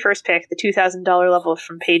 The very first pick, the $2,000 level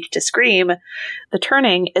From Page to Scream, The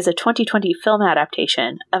Turning is a 2020 film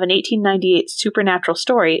adaptation of an 1898 supernatural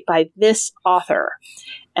story by this author.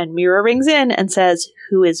 And Mira rings in and says,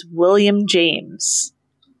 "Who is William James?"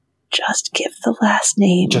 Just give the last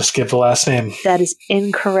name. Just give the last name. That is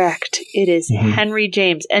incorrect. It is Henry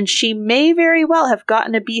James. And she may very well have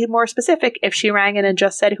gotten to be more specific if she rang in and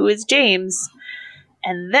just said, "Who is James?"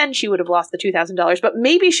 And then she would have lost the $2,000, but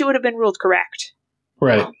maybe she would have been ruled correct.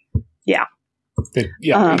 Right. Yeah.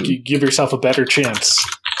 Yeah, you give yourself a better chance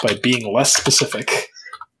by being less specific.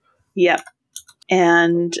 Yep.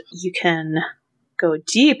 And you can go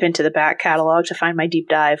deep into the back catalog to find my deep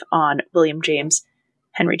dive on William James,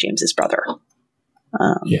 Henry James's brother.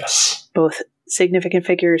 Yes. Both significant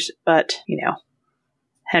figures, but,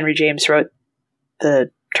 Henry James wrote The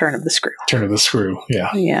Turn of the Screw. Turn of the Screw, yeah.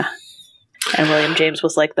 Yeah. And William James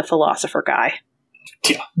was like the philosopher guy.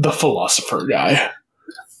 Yeah, the philosopher guy.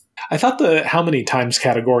 I thought the how many times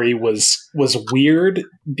category was weird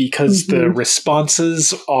because the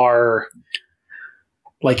responses are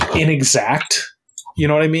like inexact. You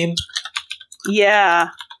know what I mean? Yeah.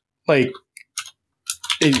 Like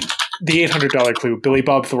the $800 clue, Billy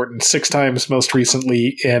Bob Thornton 6 times, most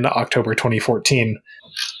recently in October 2014.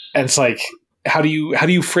 And it's like, how do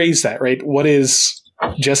you phrase that, right? What is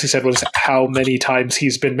Jesse said was how many times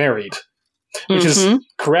he's been married, which is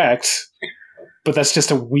correct. But that's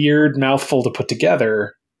just a weird mouthful to put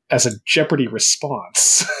together as a Jeopardy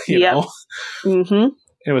response, you know? Mm-hmm.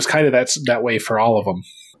 It was kind of that way for all of them.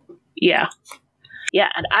 Yeah. Yeah,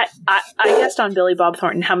 and I guessed on Billy Bob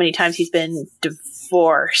Thornton how many times he's been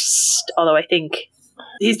divorced, although I think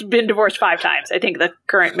he's been divorced 5 times. I think the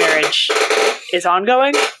current marriage is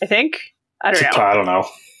ongoing, I think. I don't know. I don't know.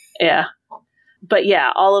 Yeah. But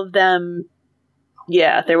yeah, all of them,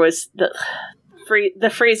 yeah, there was the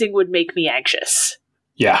phrasing would make me anxious.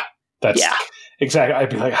 Yeah, that's exactly. I'd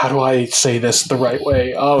be like, how do I say this the right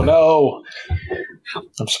way? Oh no,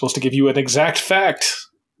 I'm supposed to give you an exact fact.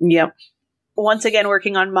 Yep. Once again,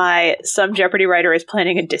 working on my some Jeopardy writer is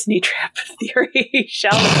planning a Disney trip theory.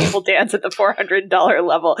 Shall the people dance at the $400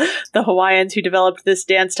 level? The Hawaiians who developed this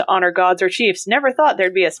dance to honor gods or chiefs never thought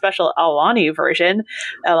there'd be a special Aulani version.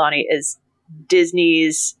 Aulani is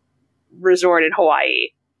Disney's resort in Hawaii.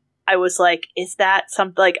 I was like, is that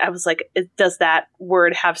something like, I was like, does that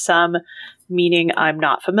word have some meaning I'm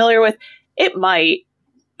not familiar with? It might,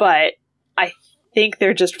 but I think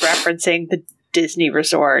they're just referencing the Disney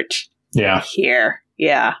resort here.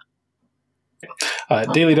 Yeah.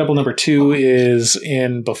 Daily Double number 2 is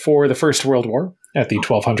in before the First World War at the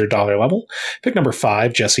 $1,200 level. Pick number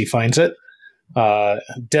 5, Jesse finds it.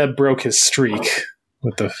 Deb broke his streak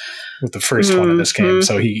with the first one in this game,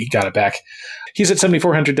 so he got it back. He's at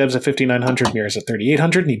 7,400, Deb's at 5,900, Mira's at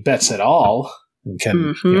 3,800, and he bets it all. And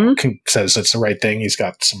says it's the right thing. He's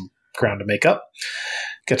got some ground to make up.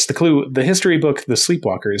 Gets the clue. The history book, The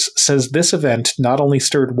Sleepwalkers, says this event not only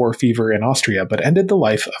stirred war fever in Austria, but ended the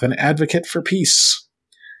life of an advocate for peace.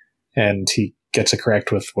 And he gets it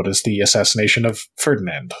correct with what is the assassination of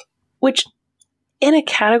Ferdinand. Which, in a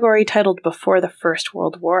category titled Before the First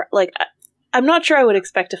World War, like, I'm not sure I would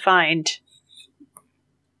expect to find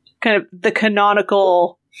kind of the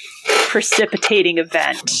canonical precipitating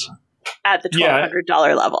event at the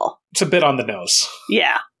 $1,200 level. It's a bit on the nose.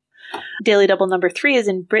 Yeah. Daily Double number 3 is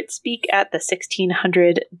in Brit Speak at the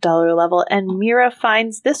 $1,600 level, and Mira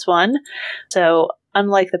finds this one. So,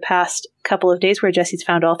 unlike the past couple of days where Jesse's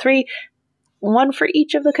found all 3, one for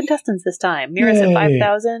each of the contestants this time. Mira's at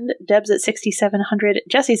 5,000, Deb's at 6,700,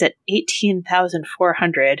 Jesse's at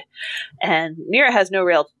 18,400, and Mira has no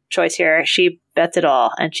real choice here. She bets it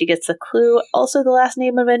all, and she gets the clue, also the last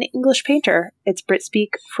name of an English painter. It's Brit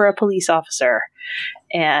Speak for a police officer.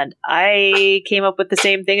 And I came up with the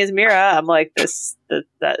same thing as Mira. I'm like,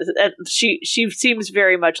 she seems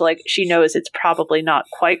very much like she knows it's probably not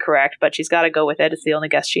quite correct, but she's got to go with it. It's the only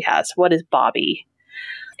guess she has. What is Bobby?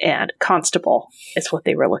 And Constable is what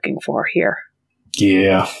they were looking for here.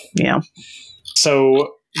 Yeah.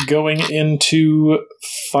 So going into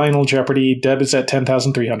Final Jeopardy, Deb is at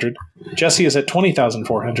 10,300. Jesse is at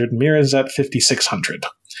 20,400. Mira is at 5,600.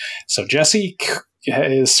 So Jesse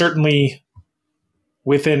is certainly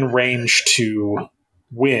within range to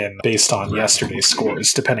win based on yesterday's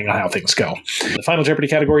scores, depending on how things go. The Final Jeopardy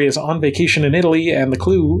category is on vacation in Italy, and the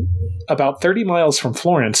clue, about 30 miles from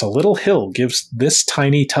Florence, a little hill gives this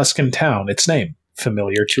tiny Tuscan town its name,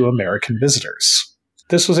 familiar to American visitors.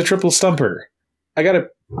 This was a triple stumper. I got it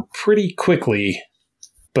pretty quickly,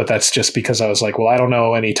 but that's just because I was like, well, I don't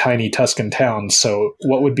know any tiny Tuscan towns, so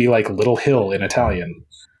what would be like Little Hill in Italian?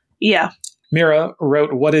 Yeah. Mira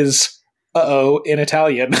wrote, what is in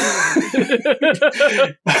Italian.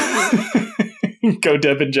 Go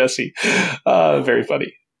Deb and Jesse. Very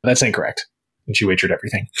funny. That's incorrect. And she wagered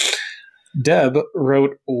everything. Deb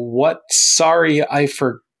wrote, what? Sorry, I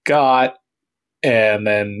forgot. And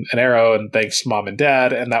then an arrow and thanks mom and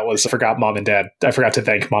dad. And that was, I forgot to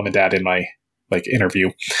thank mom and dad in my interview.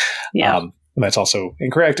 Yeah. And that's also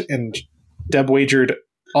incorrect. And Deb wagered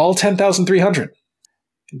all 10,300.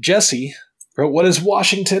 Jesse wrote, what is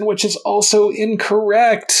Washington, which is also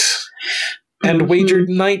incorrect, and wagered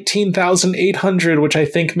 19,800, which I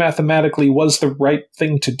think mathematically was the right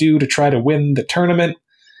thing to do to try to win the tournament.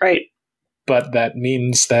 Right. But that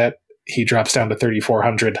means that he drops down to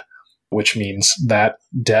 3,400, which means that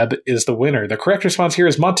Deb is the winner. The correct response here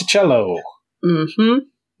is Monticello. Mm-hmm.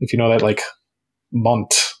 If you know that,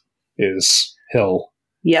 Mont is hill.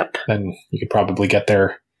 Yep. Then you could probably get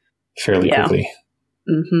there fairly quickly.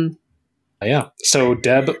 Mm-hmm. Yeah. So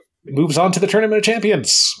Deb moves on to the Tournament of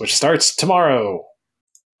Champions, which starts tomorrow.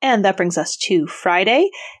 And that brings us to Friday.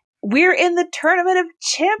 We're in the Tournament of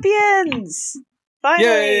Champions!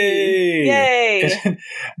 Finally! Yay!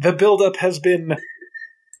 The build-up has been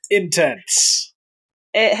intense.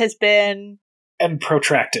 It has been... And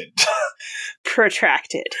protracted.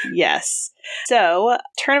 Protracted, yes. So,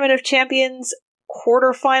 Tournament of Champions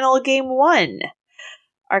quarterfinal game 1.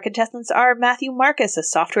 Our contestants are Matthew Marcus, a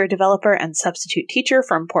software developer and substitute teacher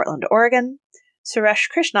from Portland, Oregon. Suresh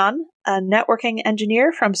Krishnan, a networking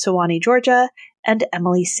engineer from Sewanee, Georgia, and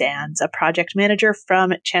Emily Sands, a project manager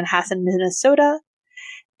from Chanhassen, Minnesota.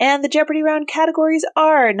 And the Jeopardy round categories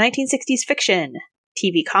are 1960s fiction,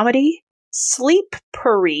 TV comedy, sleep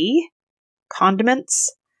puri,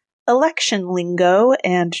 condiments, election lingo,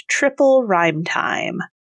 and triple rhyme time.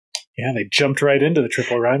 Yeah, they jumped right into the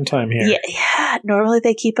triple rhyme time here. Yeah. Normally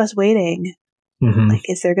they keep us waiting. Mm-hmm. Like,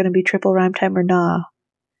 is there going to be triple rhyme time or not?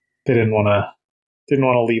 They didn't want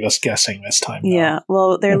to leave us guessing this time. Though. Yeah,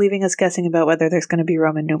 well, they're leaving us guessing about whether there's going to be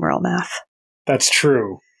Roman numeral math. That's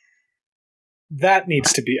true. That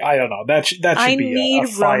needs to be. I don't know. That should be. I need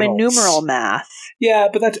Roman numeral math. Yeah,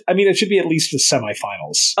 but it should be at least the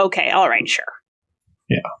semifinals. Okay, all right, sure.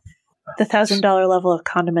 Yeah. The $1,000 level of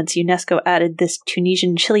condiments, UNESCO added this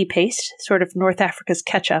Tunisian chili paste, sort of North Africa's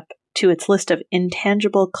ketchup, to its list of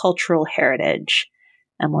intangible cultural heritage.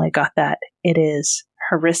 Emily got that. It is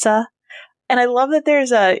harissa. And I love that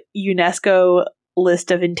there's a UNESCO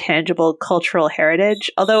list of intangible cultural heritage,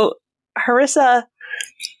 although harissa...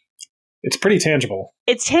 It's pretty tangible.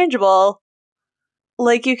 It's tangible.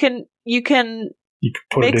 Like, you can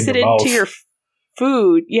put mix it into mouth. your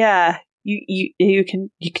food. Yeah. You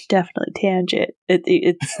can definitely tange it.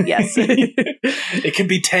 It's yes. It can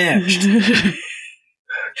be tanged.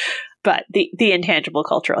 But the intangible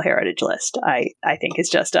cultural heritage list, I think, is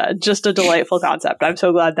just a delightful concept. I'm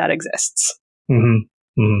so glad that exists.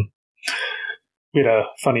 Mm-hmm. Mm-hmm. We had a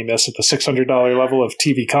funny miss at the $600 level of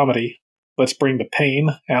TV comedy. Let's Bring the Pain.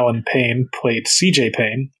 Alan Payne played CJ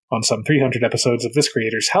Payne on some 300 episodes of this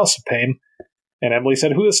creator's House of Pain. And Emily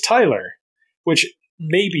said, "Who is Tyler?" Which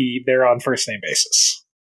maybe they're on first name basis.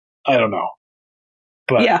 I don't know.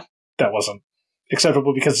 But yeah. That wasn't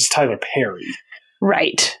acceptable because it's Tyler Perry.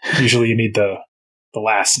 Right. Usually you need the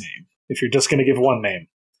last name if you're just going to give one name.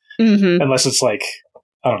 Mm-hmm. Unless it's like,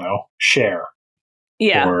 I don't know, Cher.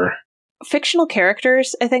 Yeah. Or fictional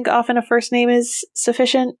characters, I think often a first name is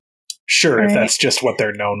sufficient. Sure, right? If that's just what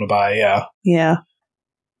they're known by, yeah. Yeah.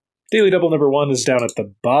 Daily Double number 1 is down at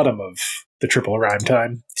the bottom of the triple rhyme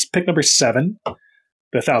time. It's pick number 7,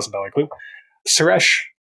 the $1,000 clue. Suresh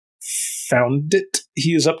found it.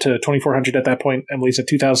 He is up to 2,400 at that point. Emily's at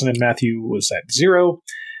 2,000 and Matthew was at 0.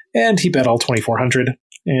 And he bet all 2,400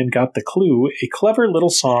 and got the clue, a clever little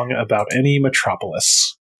song about any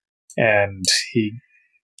metropolis. And he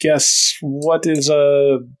guessed what is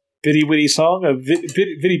a bitty witty song? A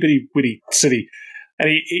bitty witty city. And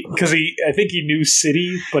I think he knew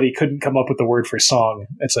city, but he couldn't come up with the word for song.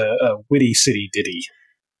 It's a witty city ditty.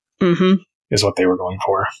 Mm-hmm. Is what they were going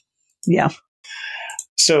for. Yeah.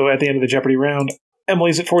 So at the end of the Jeopardy round,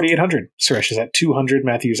 Emily's at 4,800. Suresh is at 200.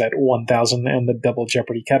 Matthew's at 1,000. And the double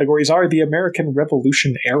Jeopardy categories are the American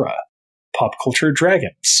Revolution era, pop culture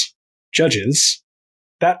dragons, judges,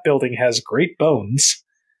 that building has great bones,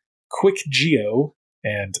 quick geo,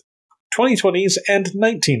 and 2020s and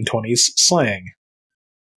 1920s slang.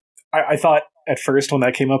 I thought at first when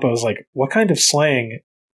that came up, I was like, what kind of slang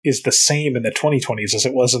is the same in the 2020s as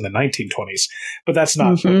it was in the 1920s? But that's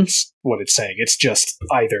not what it's saying. It's just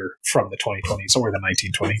either from the 2020s or the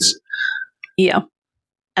 1920s. Yeah.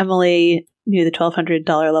 Emily knew the $1,200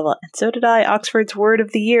 level, and so did I. Oxford's word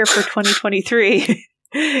of the year for 2023.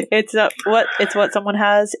 It's what someone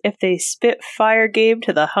has if they spit fire game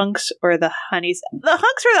to the hunks or the honeys. The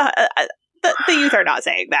hunks or the youth are not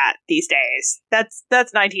saying that these days. That's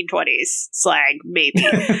 1920s slang, maybe.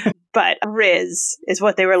 But Riz is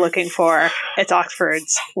what they were looking for. It's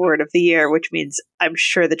Oxford's word of the year, which means I'm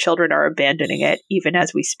sure the children are abandoning it even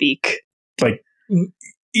as we speak. Like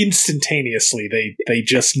instantaneously, they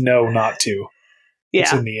just know not to. Yeah.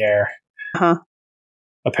 It's in the air. Uh-huh.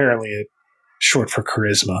 Apparently, it's short for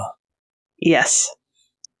charisma. Yes.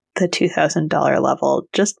 The $2,000 level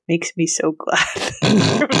just makes me so glad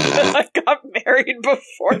that I got married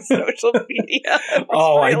before social media.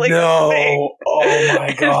 Really I know. Oh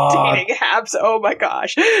my god. Dating apps. Oh my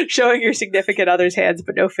gosh. Showing your significant other's hands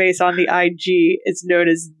but no face on the IG is known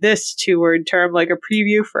as this 2-word term, like a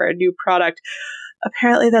preview for a new product.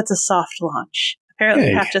 Apparently that's a soft launch. Apparently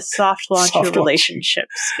you have to soft launch your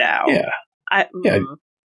relationships now. Yeah.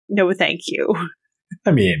 No, thank you.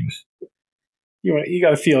 I mean, you got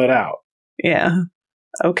to feel it out. Yeah.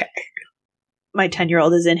 Okay. My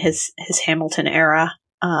 10-year-old is in his Hamilton era,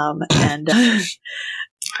 and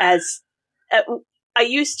as I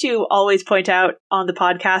used to always point out on the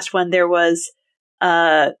podcast when there was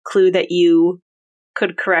a clue that you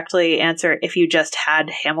could correctly answer if you just had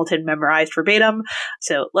Hamilton memorized verbatim.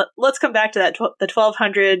 So let's come back to that. The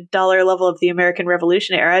 $1,200 level of the American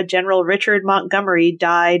Revolution era. General Richard Montgomery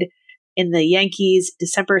died in the Yankees'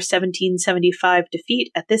 December 1775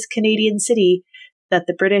 defeat at this Canadian city that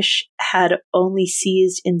the British had only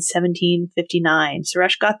seized in 1759.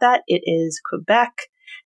 Suresh got that. It is Quebec.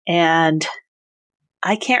 And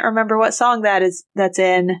I can't remember what song that's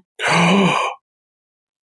in.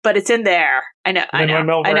 But it's in there. I know.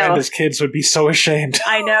 Lin-Manuel Miranda's kids would be so ashamed.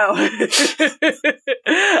 I know.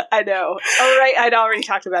 I know. Oh, right. I'd already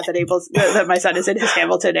talked about that my son is in his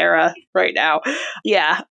Hamilton era right now.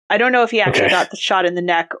 Yeah. I don't know if he actually got the shot in the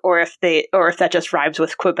neck or if that just rhymes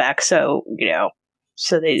with Quebec. So,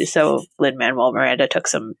 so Lin-Manuel Miranda took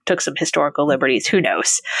some historical liberties. Who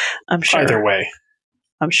knows? I'm sure. Either way.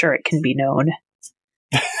 I'm sure it can be known.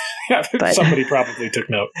 Yeah, somebody probably took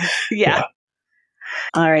note. Yeah.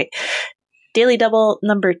 All right. Daily Double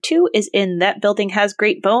number 2 is in That Building Has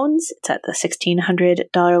Great Bones. It's at the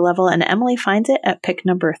 $1,600 level, and Emily finds it at pick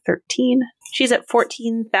number 13. She's at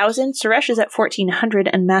 14,000. Suresh is at 1,400,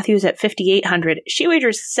 and Matthew's at 5,800. She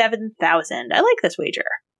wagers 7,000. I like this wager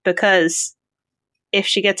because if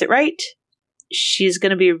she gets it right, she's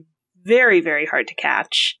going to be very, very hard to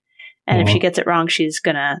catch. And if she gets it wrong, she's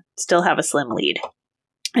going to still have a slim lead.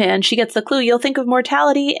 And she gets the clue. You'll think of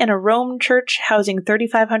mortality in a Rome church housing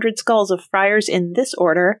 3,500 skulls of friars in this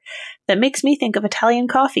order. That makes me think of Italian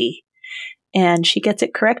coffee. And she gets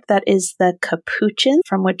it correct. That is the Capuchin,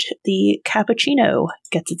 from which the cappuccino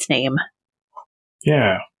gets its name.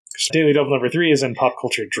 Yeah. Daily Double number 3 is in Pop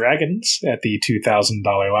Culture Dragons at the $2,000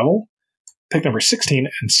 level. Pick number 16,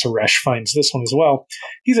 and Suresh finds this one as well.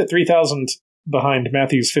 He's at 3,000 behind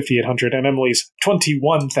Matthew's 5,800 and Emily's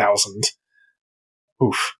 21,000.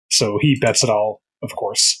 Oof. So he bets it all, of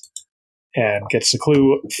course, and gets the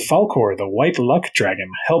clue. Falkor, the White Luck Dragon,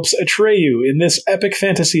 helps Atreyu in this epic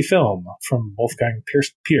fantasy film from Wolfgang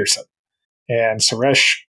Peterson. And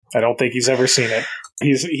Suresh, I don't think he's ever seen it.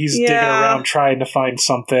 He's digging around trying to find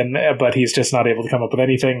something, but he's just not able to come up with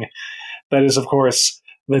anything. That is, of course,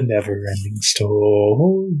 The Never-Ending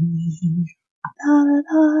Story.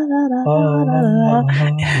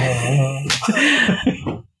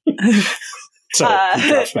 So he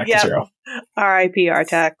drops back to 0. R.I.P.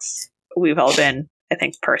 Artax. We've all been, I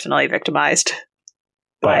think, personally victimized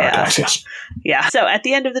by Artax, yes. Yeah. So at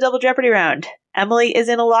the end of the Double Jeopardy round, Emily is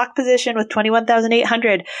in a lock position with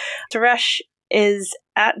 21,800. Suresh is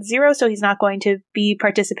at 0, so he's not going to be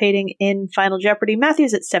participating in Final Jeopardy.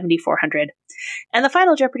 Matthew's at 7,400. And the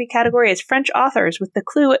Final Jeopardy category is French authors, with the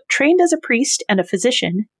clue: trained as a priest and a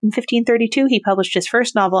physician. In 1532, he published his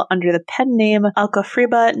first novel under the pen name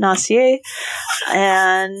Alcofreba Nassier.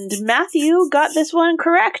 And Matthew got this one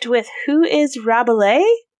correct with Who is Rabelais?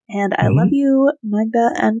 And I Love You,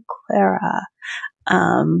 Magda and Clara.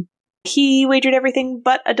 He wagered everything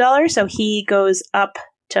but $1, so he goes up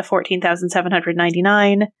to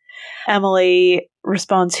 14,799. Emily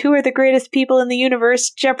responds, who are the greatest people in the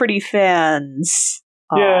universe? Jeopardy fans.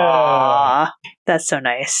 Yeah. Aww, that's so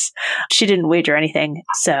nice. She didn't wager anything,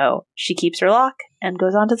 so she keeps her lock and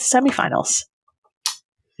goes on to the semifinals.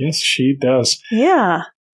 Yes, she does. Yeah.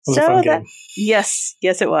 It was a fun game. Yes,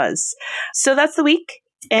 it was. So that's the week.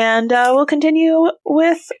 And we'll continue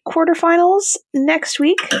with quarterfinals next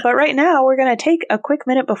week. But right now, we're going to take a quick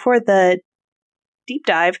minute before the deep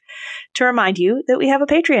dive to remind you that we have a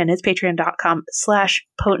Patreon. It's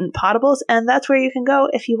patreon.com/potentpotables, and that's where you can go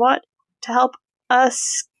if you want to help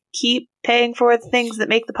us keep paying for the things that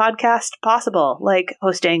make the podcast possible, like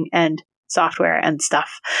hosting and software and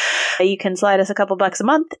stuff. You can slide us a couple bucks a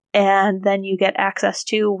month, and then you get access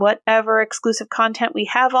to whatever exclusive content we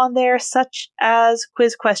have on there, such as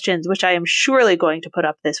quiz questions, which I am surely going to put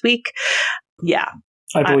up this week. Yeah.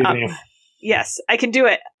 I believe in you. Yes, I can do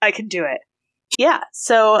it. Yeah,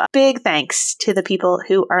 so big thanks to the people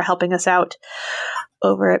who are helping us out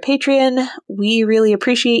over at Patreon. We really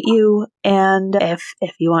appreciate you. And if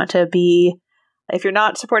you want to be, if you're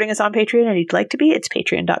not supporting us on Patreon and you'd like to be, it's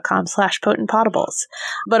patreon.com/potentpotables.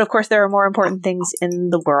 But of course, there are more important things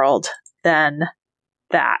in the world than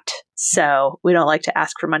that. So we don't like to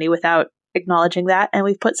ask for money without acknowledging that. And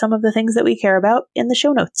we've put some of the things that we care about in the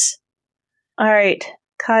show notes. All right.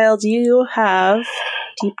 Kyle, do you have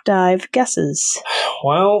deep dive guesses?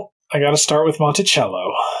 Well, I got to start with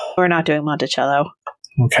Monticello. We're not doing Monticello.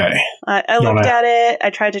 Okay. I looked at it.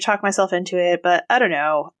 I tried to talk myself into it, but I don't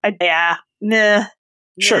know. Nah.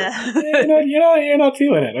 Sure. You're not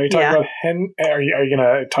feeling it. Are you talking about Are you going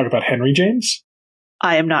to talk about Henry James?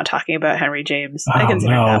 I am not talking about Henry James. I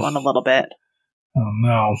considered that one a little bit. Oh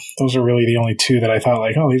no, those are really the only two that I thought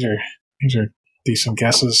like, oh, these are decent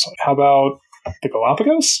guesses. How about the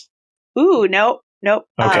Galapagos? Ooh, nope.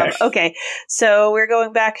 Okay. Okay, so we're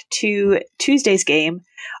going back to Tuesday's game.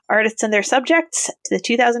 Artists and their subjects to the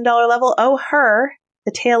 $2,000 level. Oh, her, the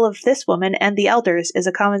the tale of this woman and the elders is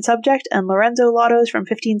a common subject, and Lorenzo Lotto's from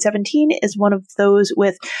 1517 is one of those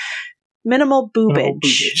with minimal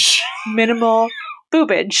boobage. Minimal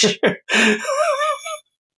boobage.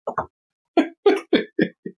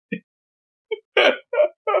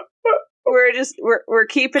 We're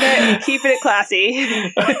keeping it classy.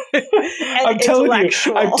 I'm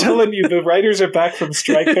telling you, the writers are back from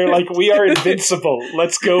strike. They're like, we are invincible.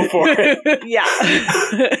 Let's go for it. Yeah.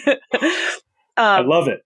 I love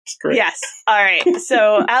it. It's great. Yes. All right.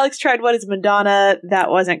 So Alex tried what is Madonna. That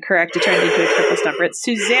wasn't correct. It turned into a triple stumper. It's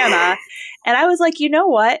Susanna. And I was like, you know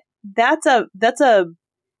what? That's a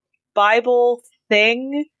Bible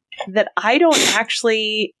thing that I don't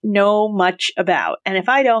actually know much about. And if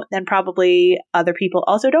I don't, then probably other people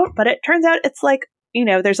also don't. But it turns out it's like,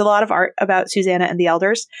 there's a lot of art about Susanna and the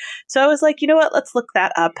elders. So I was like, you know what? Let's look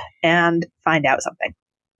that up and find out something.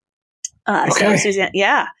 Okay.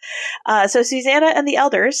 So Susanna and the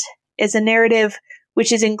Elders is a narrative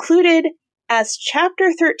which is included as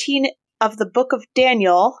chapter 13 of the book of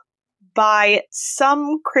Daniel by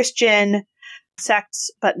some Christian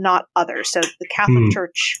sects, but not others. So the Catholic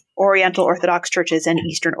Church, Oriental Orthodox churches, and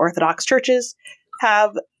Eastern Orthodox churches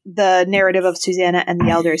have the narrative of Susanna and the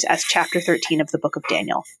Elders as chapter 13 of the book of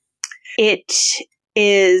Daniel. It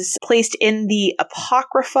is placed in the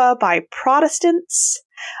Apocrypha by Protestants.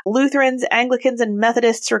 Lutherans, Anglicans, and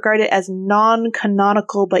Methodists regard it as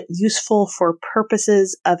non-canonical but useful for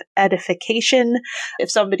purposes of edification.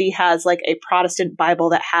 If somebody has like a Protestant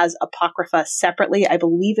Bible that has Apocrypha separately, I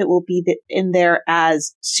believe it will be in there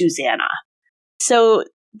as Susanna. So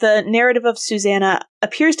the narrative of Susanna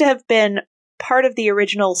appears to have been part of the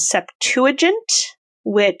original Septuagint,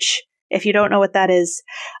 which, if you don't know what that is,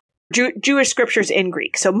 Jewish scriptures in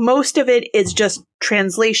Greek. So most of it is just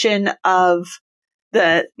translation of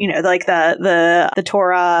the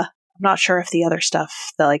Torah. I'm not sure if the other stuff,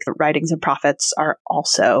 the writings and prophets, are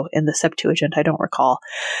also in the Septuagint. I don't recall.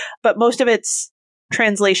 But most of it's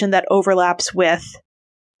translation that overlaps with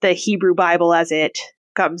the Hebrew Bible as it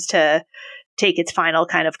comes to take its final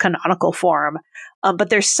kind of canonical form. But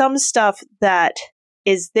there's some stuff that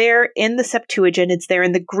is there in the Septuagint. It's there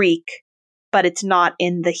in the Greek, but it's not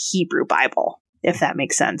in the Hebrew Bible, if that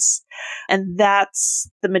makes sense. And that's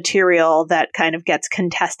the material that kind of gets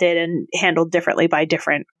contested and handled differently by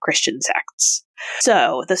different Christian sects.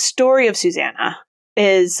 So the story of Susanna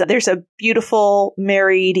is there's a beautiful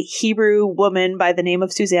married Hebrew woman by the name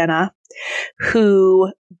of Susanna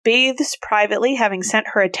who bathes privately, having sent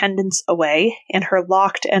her attendants away in her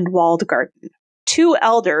locked and walled garden.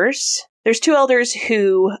 There's two elders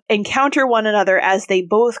who encounter one another as they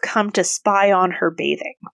both come to spy on her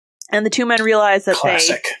bathing. And the two men realize that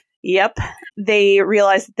they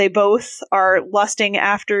realize that they both are lusting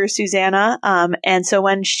after Susanna. And so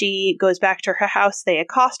when she goes back to her house, they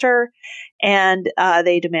accost her and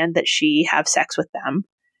they demand that she have sex with them.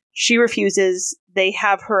 She refuses. They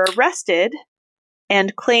have her arrested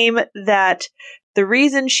and claim that the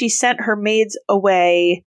reason she sent her maids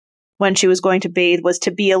away when she was going to bathe was to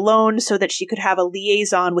be alone so that she could have a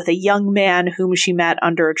liaison with a young man whom she met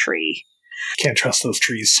under a tree. Can't trust those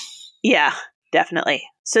trees. Yeah, definitely.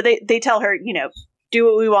 So they tell her, do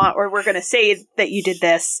what we want, or we're going to say that you did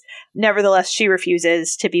this. Nevertheless, she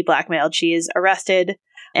refuses to be blackmailed. She is arrested,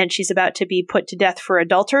 and she's about to be put to death for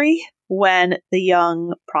adultery when the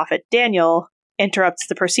young prophet Daniel interrupts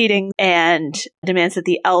the proceedings and demands that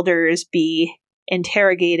the elders be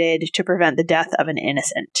interrogated to prevent the death of an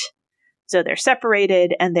innocent. So they're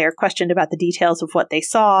separated and they're questioned about the details of what they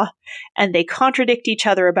saw, and they contradict each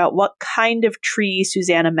other about what kind of tree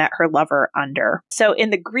Susanna met her lover under. So in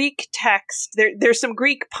the Greek text, there's some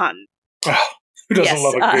Greek puns. Oh, who doesn't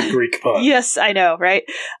love a good Greek pun? Yes, I know, right?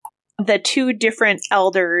 The two different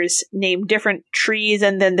elders name different trees,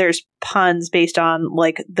 and then there's puns based on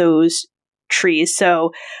those trees.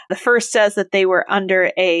 So the first says that they were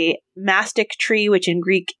under a mastic tree, which in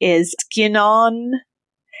Greek is skinon.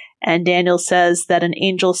 And Daniel says that an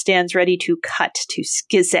angel stands ready to cut, to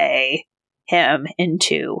schize him in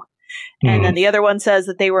two. And then the other one says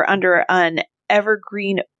that they were under an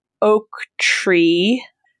evergreen oak tree,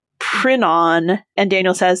 prinon. And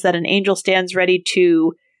Daniel says that an angel stands ready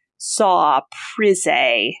to saw, prise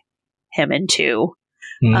him in two.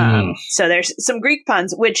 So there's some Greek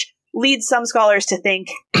puns, which leads some scholars to think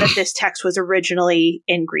that this text was originally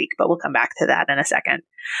in Greek, but we'll come back to that in a second.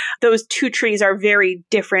 Those two trees are very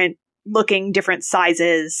different looking, different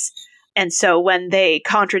sizes. And so when they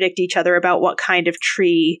contradict each other about what kind of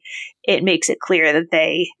tree, it makes it clear that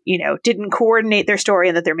they, didn't coordinate their story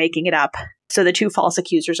and that they're making it up. So the two false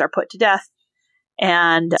accusers are put to death,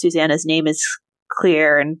 and Susanna's name is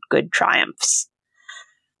clear and good triumphs.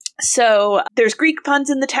 So there's Greek puns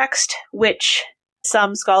in the text, which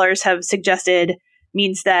some scholars have suggested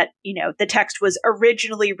means that, the text was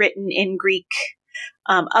originally written in Greek.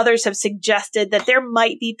 Others have suggested that there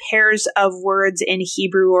might be pairs of words in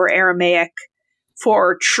Hebrew or Aramaic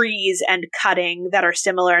for trees and cutting that are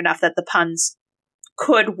similar enough that the puns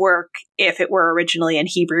could work if it were originally in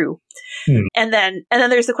Hebrew. And then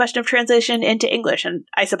there's the question of translation into English and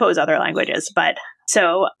I suppose other languages. But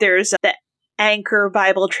so there's the Anchor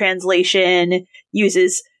Bible translation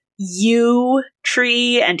uses yew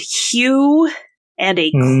tree and hew and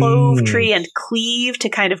a clove tree and cleave to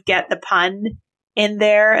kind of get the pun in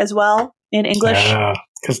there as well in English.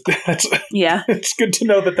 Because it's good to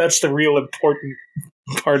know that that's the real important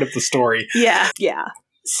part of the story. Yeah.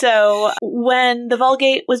 So when the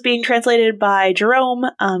Vulgate was being translated by Jerome,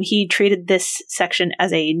 he treated this section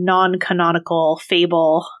as a non-canonical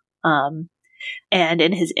fable. And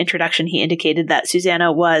in his introduction, he indicated that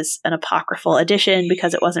Susanna was an apocryphal addition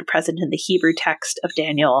because it wasn't present in the Hebrew text of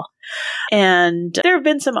Daniel. And there have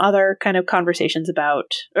been some other kind of conversations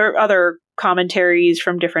about, or other commentaries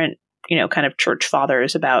from different, kind of church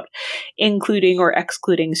fathers about including or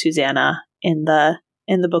excluding Susanna in the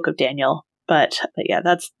book of Daniel. But yeah,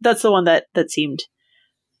 that's the one that seemed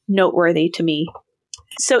noteworthy to me.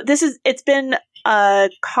 So it's been a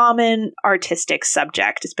common artistic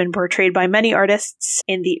subject. It's been portrayed by many artists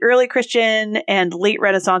in the early Christian and late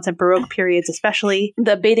Renaissance and Baroque periods, especially.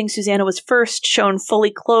 The bathing Susanna was first shown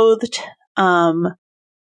fully clothed, and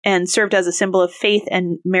served as a symbol of faith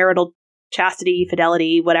and marital chastity,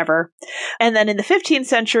 fidelity, whatever. And then in the 15th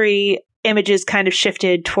century, images kind of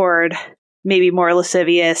shifted toward maybe more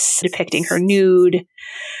lascivious, depicting her nude.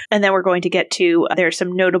 And then we're going to get to, there's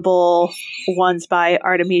some notable ones by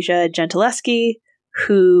Artemisia Gentileschi,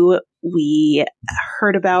 who we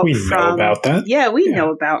heard about. We know about that. Yeah, we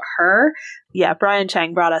know about her. Yeah, Brian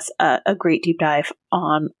Chang brought us a great deep dive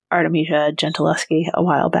on Artemisia Gentileschi a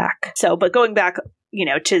while back. So, but going back,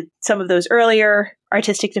 to some of those earlier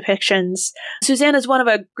artistic depictions, Susanna is one of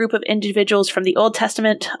a group of individuals from the Old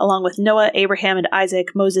Testament, along with Noah, Abraham, and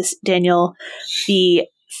Isaac, Moses, Daniel, the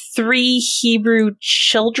 3 Hebrew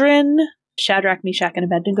children, Shadrach, Meshach, and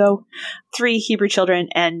Abednego, 3 Hebrew children,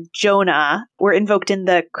 and Jonah were invoked in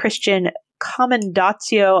the Christian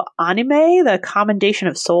Commendatio Animae, the Commendation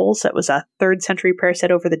of Souls. That was a 3rd century prayer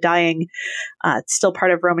said over the dying. It's still part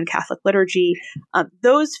of Roman Catholic liturgy.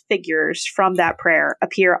 Those figures from that prayer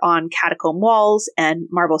appear on catacomb walls and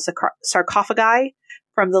marble sarcophagi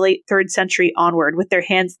from the late 3rd century onward, with their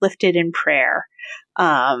hands lifted in prayer.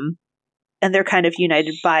 And they're kind of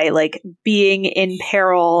united by being in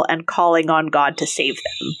peril and calling on God to save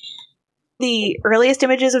them. The earliest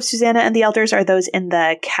images of Susanna and the elders are those in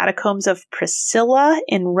the catacombs of Priscilla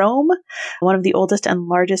in Rome, one of the oldest and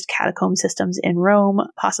largest catacomb systems in Rome,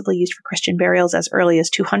 possibly used for Christian burials as early as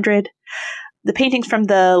 200. The paintings from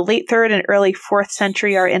the late 3rd and early 4th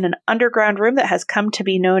century are in an underground room that has come to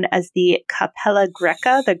be known as the Capella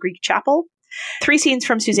Greca, the Greek chapel. 3 scenes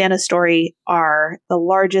from Susanna's story are the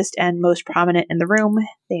largest and most prominent in the room.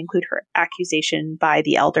 They include her accusation by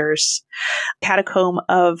the elders, catacomb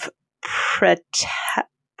of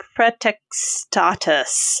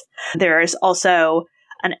Pretextatus. There is also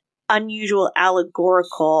an unusual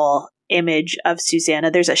allegorical image of Susanna.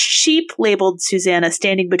 There's a sheep labeled Susanna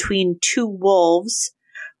standing between 2 wolves,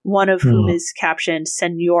 one of whom is captioned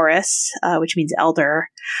Senioris, which means elder.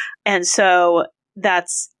 And so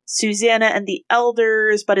that's Susanna and the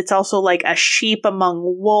elders, but it's also like a sheep among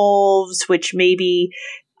wolves, which maybe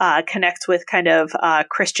connects with kind of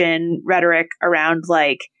Christian rhetoric around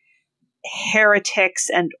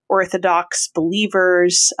heretics and Orthodox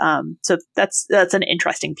believers. So that's an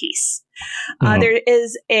interesting piece. There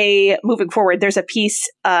is moving forward, there's a piece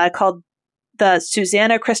called the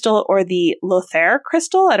Susanna crystal or the Lothair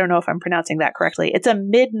crystal. I don't know if I'm pronouncing that correctly. It's a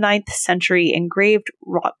mid-9th century engraved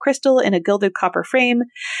rock crystal in a gilded copper frame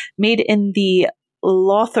made in the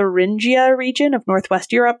Lotharingia region of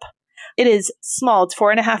Northwest Europe. It is small. It's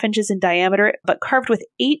 4.5 inches in diameter, but carved with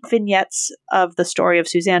 8 vignettes of the story of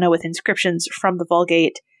Susanna with inscriptions from the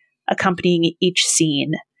Vulgate accompanying each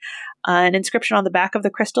scene. An inscription on the back of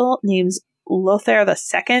the crystal names Lothair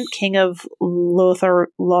II, king of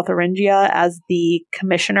Lotharingia, as the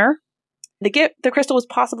commissioner. The crystal was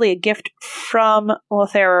possibly a gift from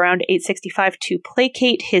Lothair around 865 to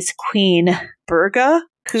placate his queen, Berga,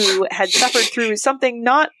 who had suffered through something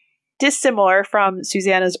not dissimilar from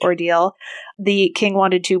Susanna's ordeal. The king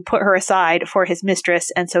wanted to put her aside for his mistress,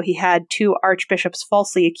 and so he had 2 archbishops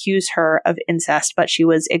falsely accuse her of incest, but she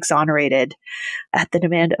was exonerated at the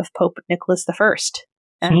demand of Pope Nicholas I.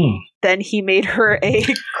 And then he made her a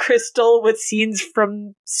crystal with scenes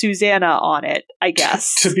from Susanna on it, I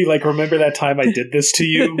guess. To be like, remember that time I did this to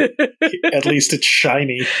you? At least it's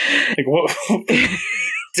shiny. Like, what?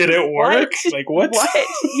 Did it work? What? Like, what? What?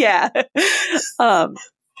 Yeah.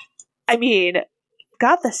 I mean,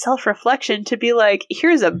 got the self-reflection to be like,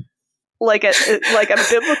 here's a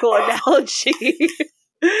biblical analogy.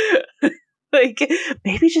 Like,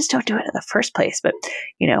 maybe just don't do it in the first place, but,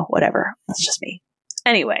 whatever. That's just me.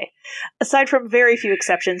 Anyway, aside from very few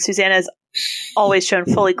exceptions, Susanna is always shown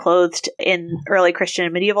fully clothed in early Christian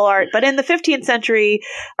and medieval art, but in the 15th century,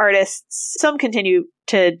 artists, some continue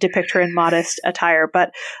to depict her in modest attire,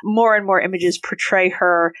 but more and more images portray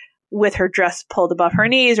her with her dress pulled above her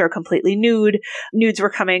knees or completely nude. Nudes were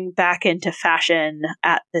coming back into fashion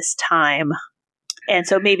at this time. And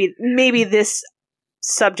so maybe this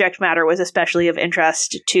subject matter was especially of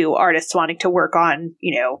interest to artists wanting to work on,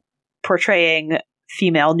 portraying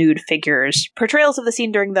female nude figures. Portrayals of the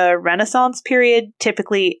scene during the Renaissance period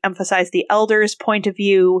typically emphasized the elder's point of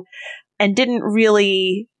view and didn't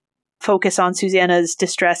really focus on Susanna's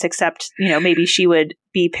distress, except, maybe she would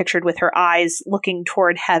be pictured with her eyes looking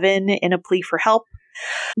toward heaven in a plea for help.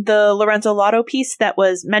 The Lorenzo Lotto piece that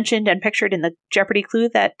was mentioned and pictured in the Jeopardy clue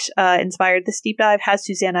that inspired this deep dive has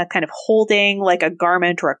Susanna kind of holding like a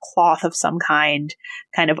garment or a cloth of some kind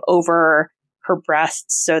over her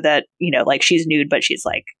breasts so that, like she's nude, but she's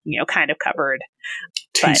like, kind of covered.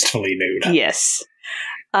 Tastefully nude. Yes.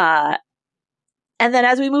 And then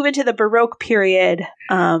as we move into the Baroque period,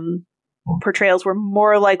 portrayals were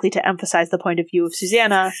more likely to emphasize the point of view of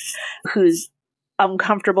Susanna, who's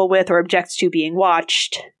uncomfortable with or objects to being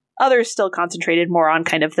watched. Others still concentrated more on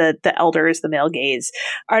kind of the elders, the male gaze.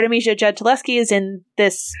 Artemisia Gentileschi is in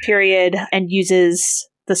this period and uses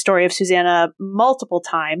the story of Susanna multiple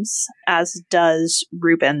times, as does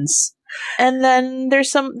Rubens. And then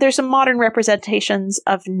there's some modern representations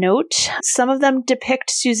of note. Some of them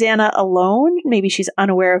depict Susanna alone. Maybe she's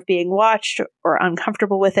unaware of being watched or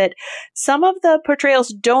uncomfortable with it. Some of the portrayals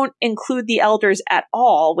don't include the elders at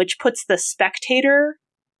all, which puts the spectator,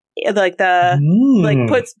 puts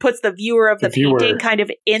the viewer of the painting kind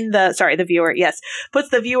of in the viewer, yes, puts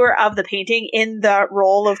the viewer of the painting in the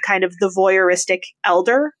role of kind of the voyeuristic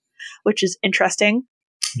elder, which is interesting.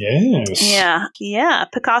 Yes. Yeah.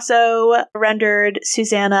 Picasso rendered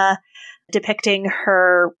Susanna depicting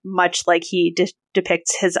her much like he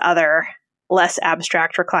depicts his other less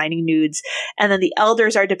abstract reclining nudes. And then the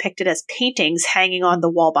elders are depicted as paintings hanging on the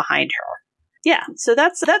wall behind her. Yeah, so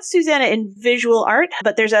that's Susanna in visual art,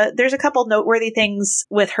 but there's a couple noteworthy things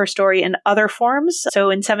with her story in other forms. So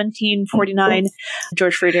in 1749,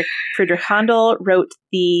 George Friedrich Handel wrote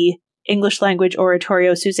the English language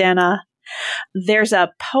oratorio Susanna. There's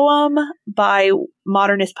a poem by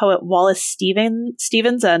modernist poet Wallace Stevens,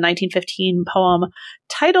 a 1915 poem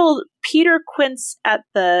titled Peter Quince at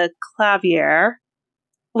the Clavier.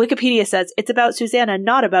 Wikipedia says it's about Susanna,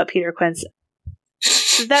 not about Peter Quince.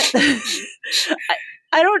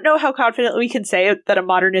 I don't know how confidently we can say that a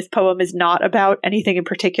modernist poem is not about anything in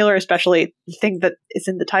particular, especially the thing that is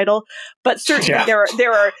in the title. But certainly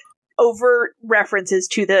there are overt references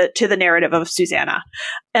to the narrative of Susanna.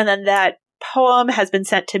 And then that poem has been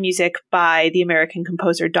set to music by the American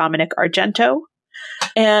composer Dominic Argento.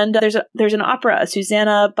 And there's an opera,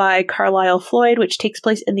 Susanna by Carlisle Floyd, which takes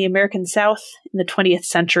place in the American South in the 20th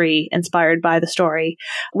century, inspired by the story,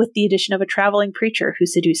 with the addition of a traveling preacher who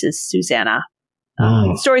seduces Susanna.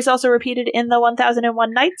 The story is also repeated in the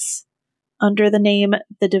 1001 Nights under the name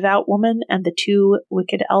The Devout Woman and the Two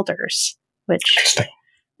Wicked Elders, which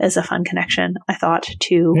is a fun connection, I thought,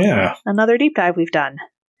 to another deep dive we've done.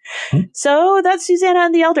 So that's Susanna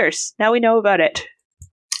and the Elders. Now we know about it.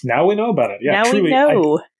 Now we know about it. Yeah, now truly. We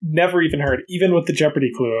know. I've never even heard. Even with the Jeopardy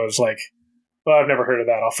clue, I was like, well, I've never heard of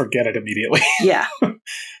that. I'll forget it immediately. Yeah.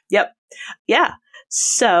 Yep. Yeah.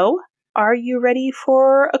 So, are you ready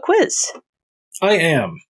for a quiz? I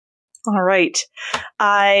am. All right.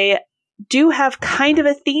 I do have kind of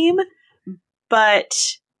a theme, but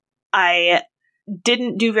I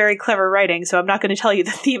didn't do very clever writing, so I'm not going to tell you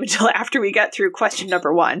the theme until after we get through question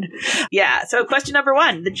number 1. Yeah, so question number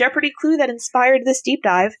 1. The Jeopardy clue that inspired this deep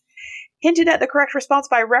dive hinted at the correct response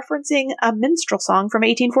by referencing a minstrel song from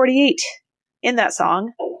 1848. In that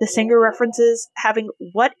song, the singer references having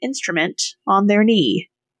what instrument on their knee?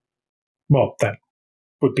 Well, that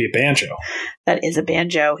would be a banjo. That is a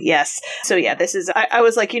banjo, yes. So yeah, this is, I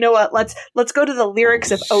was like, you know what, let's go to the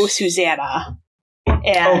lyrics of Oh, Susanna.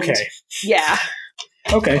 And okay. Yeah.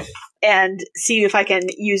 Okay. And see if I can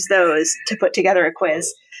use those to put together a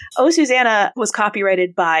quiz. Oh, Susanna was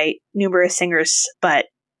copyrighted by numerous singers, but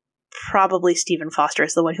probably Stephen Foster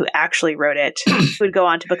is the one who actually wrote it. He would go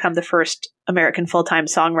on to become the first American full-time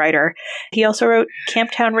songwriter. He also wrote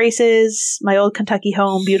Camptown Races, My Old Kentucky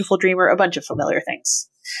Home, Beautiful Dreamer, a bunch of familiar things.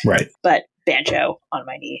 Right. But banjo on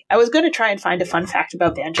my knee. I was going to try and find a fun fact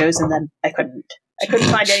about banjos, and then I couldn't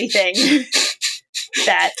find anything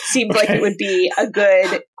that seemed like it would be a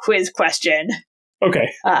good quiz question. Okay,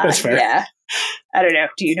 that's fair. Yeah. I don't know.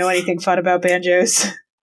 Do you know anything fun about banjos?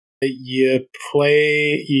 You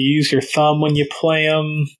use your thumb when you play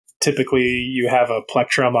them. Typically, you have a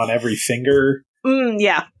plectrum on every finger.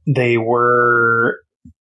 Yeah. They were,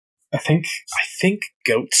 I think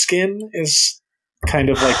goat skin is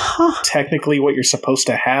kind of like technically what you're supposed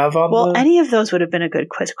to have on any of those would have been a good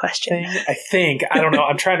quiz question. I don't know.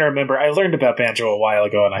 I'm trying to remember. I learned about banjo a while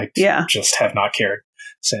ago, and I just have not cared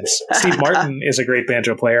since. Steve Martin is a great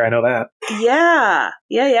banjo player. I know that. Yeah.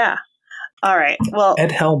 All right. Well,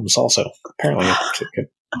 Ed Helms also apparently a good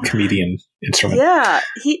comedian instrument. Yeah,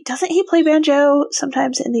 he play banjo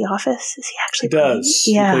sometimes in The Office? Is he actually? He does.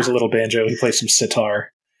 Yeah. He plays a little banjo. He plays some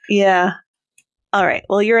sitar. Yeah. All right.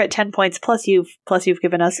 Well, you're at 10 points. Plus, you've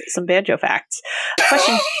given us some banjo facts.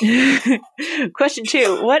 Question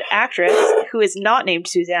 2: What actress who is not named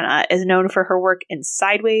Susanna is known for her work in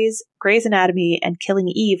Sideways, Grey's Anatomy, and Killing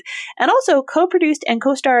Eve, and also co-produced and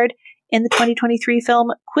co-starred in the 2023 film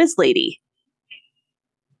Quiz Lady?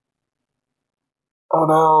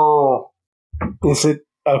 Oh no! Is it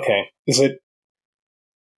okay? Is it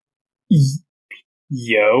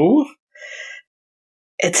Yo?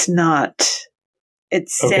 It's not.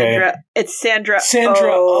 It's Sandra. Okay. It's Sandra.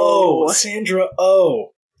 Sandra Oh. Sandra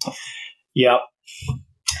Oh. Yep.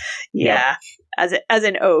 Yeah. Yep. As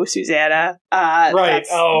in Susanna. Right.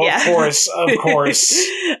 Oh, yeah. Of course.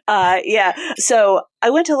 Yeah. So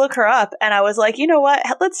I went to look her up, and I was like, you know what?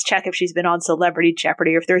 Let's check if she's been on Celebrity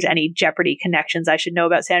Jeopardy, or if there's any Jeopardy connections I should know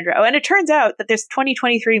about Sandra Oh. And it turns out that this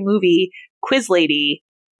 2023 movie, Quiz Lady,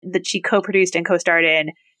 that she co-produced and co-starred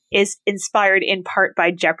in, is inspired in part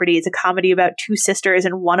by Jeopardy. It's a comedy about two sisters,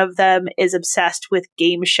 and one of them is obsessed with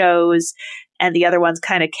game shows, and the other one's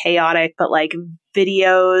kind of chaotic, but like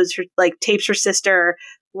videos, like tapes her sister,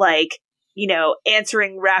 like, you know,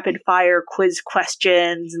 answering rapid fire quiz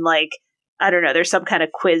questions, and like, I don't know, there's some kind of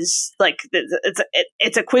quiz, like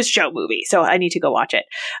it's a quiz show movie, so I need to go watch it.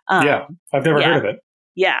 Yeah, I've never heard of it.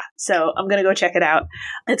 Yeah, so I'm going to go check it out.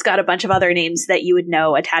 It's got a bunch of other names that you would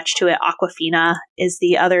know attached to it. Aquafina is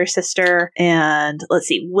the other sister. And let's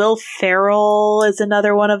see, Will Ferrell is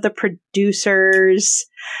another one of the producers.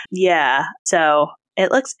 Yeah, so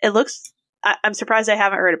it looks, I'm surprised I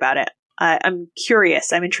haven't heard about it. I'm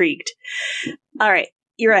curious. I'm intrigued. All right,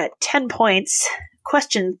 you're at 10 points.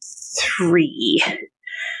 Question 3.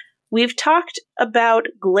 We've talked about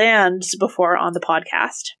glands before on the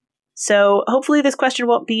podcast. So hopefully this question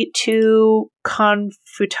won't be too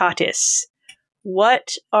confutatis.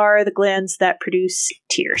 What are the glands that produce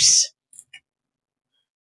tears?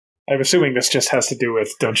 I'm assuming this just has to do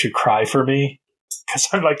with "Don't You Cry for Me," because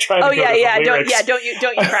I'm like trying to go to the lyrics. Don't you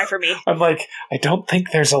cry for me. I'm like, I don't think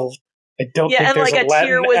there's a Latin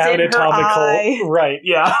tear was anatomical. In her eye. Right?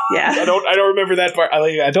 Yeah. Yeah. I don't remember that part.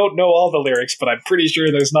 I don't know all the lyrics, but I'm pretty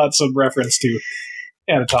sure there's not some reference to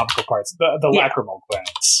anatomical parts, the lacrimal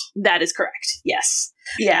glands. That is correct. Yes.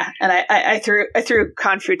 Yeah, and I threw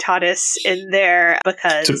confutatis in there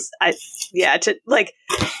because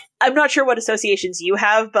I'm not sure what associations you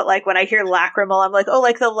have, but like when I hear lacrimal, I'm like, oh,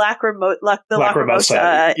 like the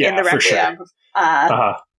lacrimosa in the Requiem. Sure.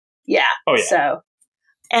 Yeah. Oh yeah. So,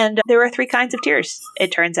 and there are 3 kinds of tears.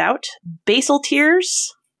 It turns out basal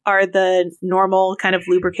tears are the normal kind of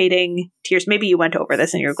lubricating tears. Maybe you went over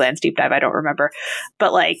this in your glands deep dive. I don't remember,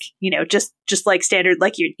 but like, you know, just like standard,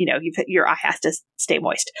 like your eye has to stay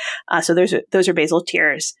moist. So those are basal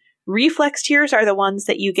tears. Reflex tears are the ones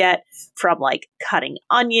that you get from like cutting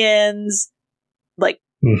onions, like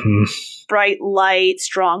bright light,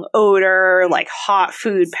 strong odor, like hot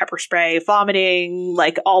food, pepper spray, vomiting,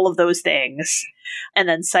 like all of those things. And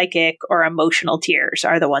then psychic or emotional tears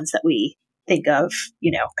are the ones that we think of,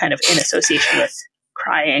 you know, kind of in association with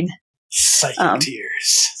crying.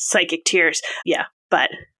 Psychic tears. Yeah, but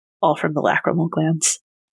all from the lacrimal glands.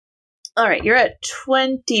 All right, you're at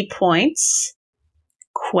 20 points.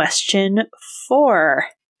 Question 4.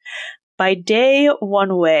 By day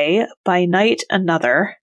one way, by night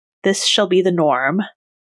another, this shall be the norm,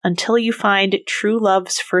 until you find true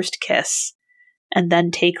love's first kiss, and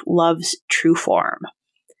then take love's true form.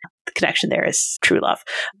 The connection there is true love.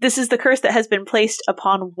 This is the curse that has been placed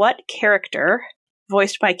upon what character,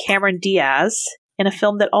 voiced by Cameron Diaz, in a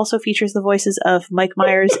film that also features the voices of Mike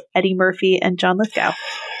Myers, Eddie Murphy, and John Lithgow?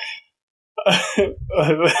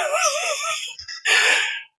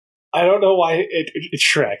 I don't know why it's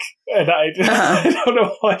Shrek, and I don't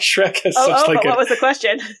know why Shrek has such like. What was the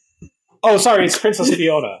question? Oh, sorry, it's Princess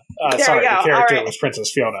Fiona. Sorry, the character was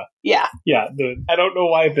Princess Fiona. Yeah. I don't know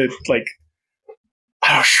why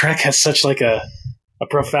Shrek has such like a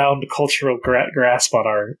profound cultural grasp on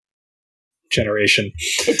our generation.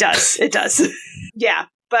 It does. Yeah,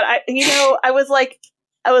 but I was like,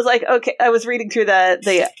 okay, I was reading through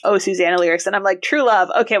the Oh Susanna lyrics, and I'm like, true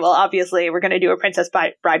love. Okay, well, obviously we're going to do a Princess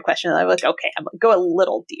Bride question, and I'm like, okay, I'm going to go a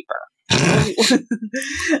little deeper.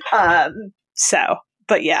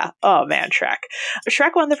 But yeah, oh man, Shrek.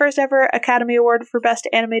 Shrek won the first ever Academy Award for Best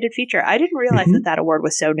Animated Feature. I didn't realize that award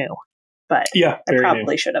was so new, but yeah, I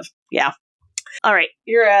probably should have. Yeah. All right,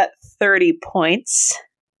 you're at 30 points.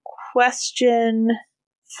 Question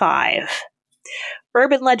 5.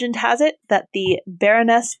 Urban legend has it that the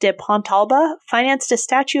Baroness de Pontalba financed a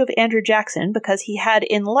statue of Andrew Jackson because he had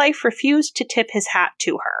in life refused to tip his hat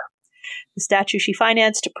to her. The statue she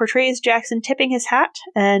financed portrays Jackson tipping his hat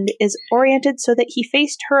and is oriented so that he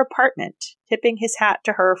faced her apartment, tipping his hat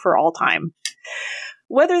to her for all time.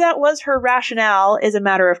 Whether that was her rationale is a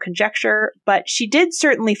matter of conjecture, but she did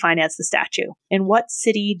certainly finance the statue. In what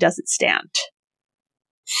city does it stand?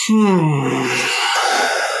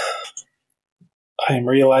 I'm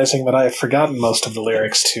realizing that I have forgotten most of the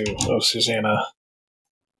lyrics to Oh Susanna. I'm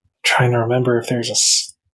trying to remember if there's a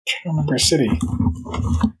city.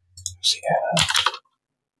 Louisiana.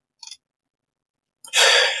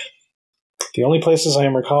 The only places I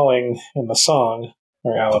am recalling in the song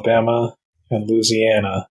are Alabama and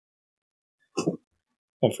Louisiana.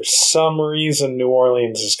 And for some reason, New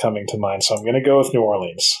Orleans is coming to mind, so I'm going to go with New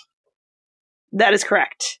Orleans. That is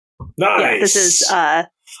correct. Nice! Yeah, this is,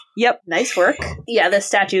 yep, nice work. Yeah, this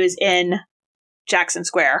statue is in Jackson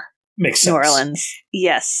Square. Makes sense. New Orleans.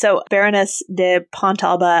 Yes. So Baroness de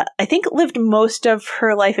Pontalba, I think, lived most of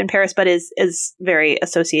her life in Paris, but is very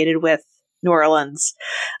associated with New Orleans.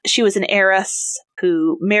 She was an heiress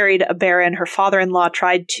who married a baron. Her father-in-law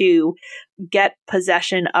tried to get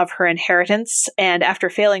possession of her inheritance, and after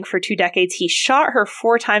failing for 2 decades, he shot her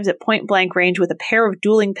 4 times at point-blank range with a pair of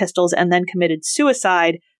dueling pistols and then committed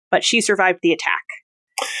suicide, but she survived the attack.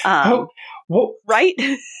 Well, right?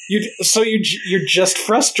 You're just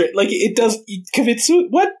frustrated. Like, it does commit suicide.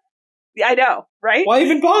 What? I know, right? Why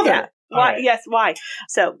even bother? Yeah. Why? Right. Yes, why?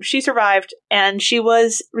 So she survived, and she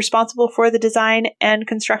was responsible for the design and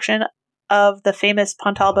construction of the famous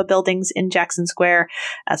Pontalba buildings in Jackson Square,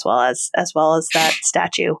 as well as that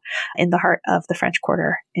statue in the heart of the French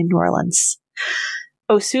Quarter in New Orleans.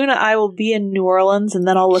 Oh, soon I will be in New Orleans, and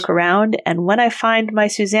then I'll look around, and when I find my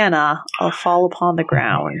Susanna, I'll fall upon the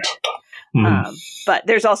ground. But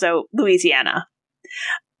there's also Louisiana.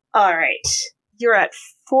 All right. You're at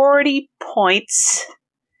 40 points.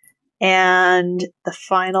 And the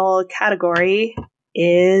final category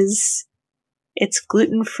is it's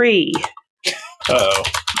gluten-free. Uh-oh.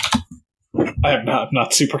 I'm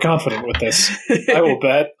not super confident with this. I will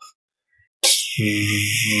bet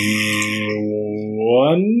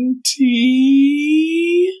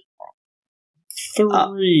 23.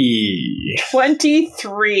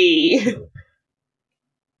 23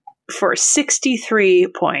 for 63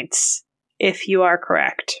 points, if you are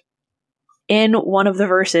correct. In one of the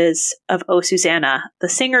verses of O Susanna, the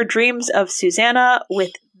singer dreams of Susanna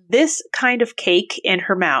with this kind of cake in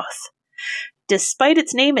her mouth. Despite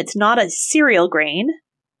its name, it's not a cereal grain.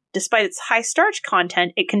 Despite its high starch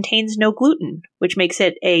content, it contains no gluten, which makes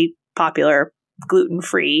it a popular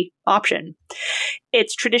gluten-free option.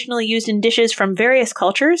 It's traditionally used in dishes from various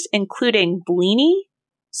cultures, including blini,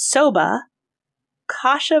 soba,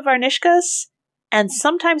 kasha varnishkas, and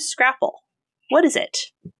sometimes scrapple. What is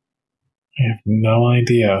it? I have no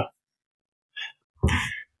idea.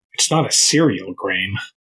 It's not a cereal grain.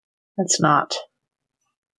 It's not.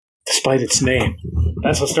 Despite its name.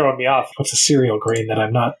 That's what's throwing me off. What's a cereal grain that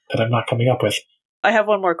I'm not coming up with? I have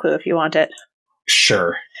one more clue if you want it.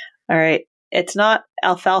 Sure. All right. It's not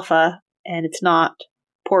alfalfa, and it's not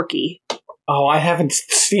porky. Oh, I haven't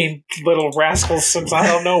seen Little Rascals since I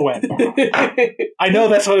don't know when. I know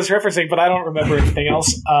that's what it's referencing, but I don't remember anything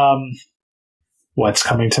else. What's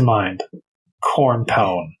coming to mind? Corn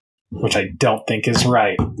pone, which I don't think is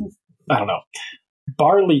right. I don't know.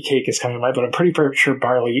 Barley cake is coming to mind, but I'm pretty sure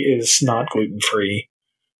barley is not gluten-free.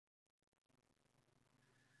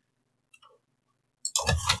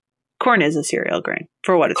 Corn is a cereal grain,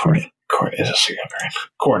 for what it's worth. Corn is a cereal grain.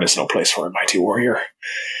 Corn is no place for a mighty warrior.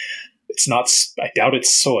 It's not. I doubt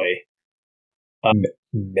it's soy.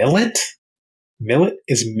 Millet? Millet?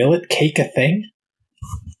 Is millet cake a thing?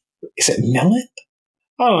 Is it millet?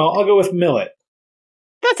 I don't know. I'll go with millet.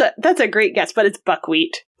 That's a great guess, but it's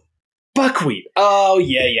buckwheat. Buckwheat. Oh,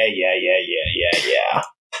 yeah.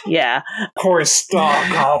 Yeah. Of course.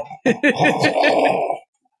 Oh.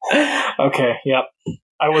 Okay, yep.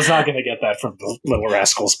 I was not going to get that from the Little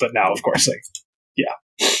Rascals, but now, of course,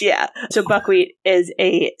 Yeah. So buckwheat is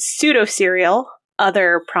a pseudo-cereal.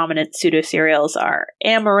 Other prominent pseudo-cereals are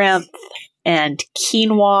amaranth and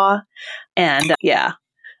quinoa. And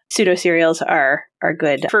pseudo-cereals are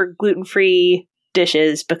good for gluten-free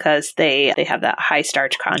dishes because they have that high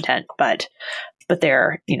starch content, but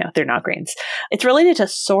they're not grains. It's related to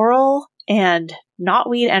sorrel and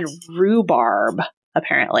knotweed and rhubarb,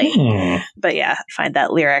 apparently. But yeah, find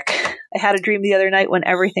that lyric. I had a dream the other night when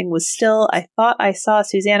everything was still. I thought I saw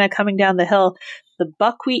Susanna coming down the hill. The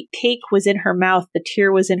buckwheat cake was in her mouth. The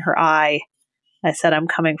tear was in her eye. I said, I'm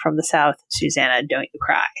coming from the south. Susanna, don't you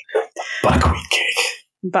cry.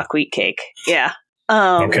 Buckwheat cake. Yeah.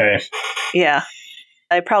 Okay. Yeah.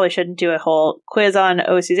 I probably shouldn't do a whole quiz on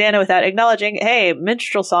Oh Susanna without acknowledging, hey,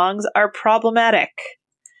 minstrel songs are problematic.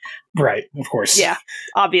 Right, of course. Yeah,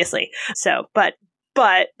 obviously. So, but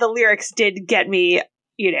the lyrics did get me,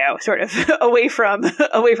 sort of away from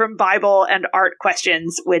Bible and art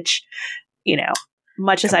questions, which,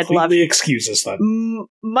 much as I'd love, excuses them.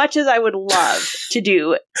 Much as I would love to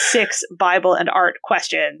do 6 Bible and art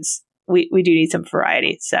questions, we do need some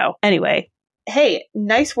variety. So, anyway. Hey,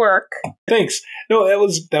 nice work. Thanks. No, that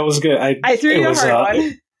was good. I threw you a hard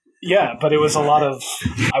one. Yeah, but it was a lot of...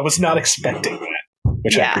 I was not expecting that,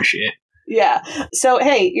 which I appreciate. Yeah. So,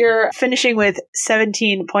 hey, you're finishing with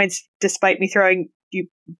 17 points despite me throwing you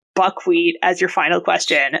buckwheat as your final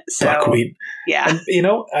question. So, buckwheat. Yeah. And,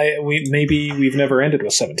 we've never ended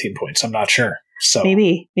with 17 points. I'm not sure. So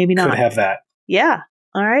maybe not. Could have that. Yeah.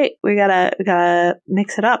 All right. We gotta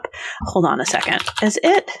mix it up. Hold on a second. Is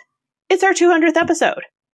it... It's our 200th episode.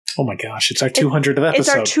 Oh my gosh, it's our 200th episode. It's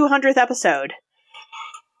our 200th episode.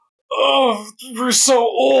 Oh, we're so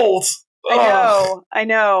old. I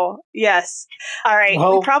know. Yes. All right.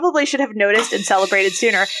 Well, we probably should have noticed and celebrated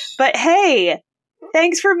sooner. But hey,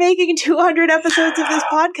 thanks for making 200 episodes of this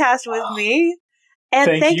podcast with me.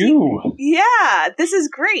 And thank you. Yeah, this is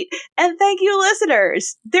great. And thank you,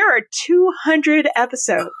 listeners. There are 200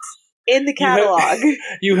 episodes in the catalog.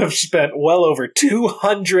 You have spent well over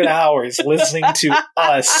 200 hours listening to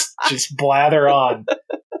us just blather on.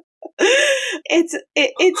 It's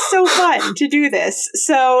so fun to do this.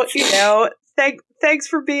 So, thanks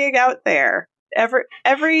for being out there.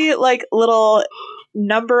 Every like little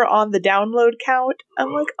number on the download count,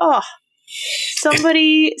 I'm like, oh,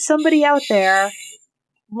 somebody out there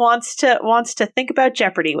wants to think about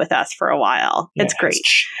Jeopardy with us for a while. It's great.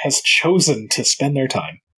 Has chosen to spend their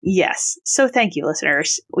time. Yes. So thank you,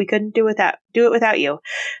 listeners. We couldn't do it without you.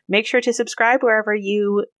 Make sure to subscribe wherever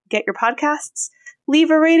you get your podcasts. Leave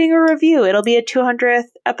a rating or review. It'll be a 200th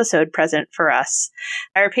episode present for us.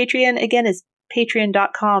 Our Patreon, again, is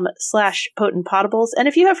patreon.com/potentpotables. And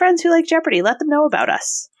if you have friends who like Jeopardy, let them know about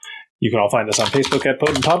us. You can all find us on Facebook at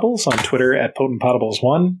Potent Potables, on Twitter at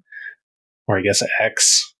potentpotables1, or I guess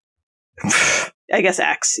X. I guess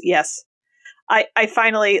X, yes. I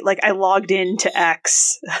finally, I logged into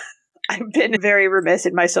X. I've been very remiss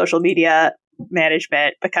in my social media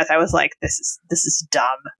management because I was like, this is dumb.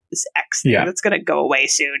 This X thing that's going to go away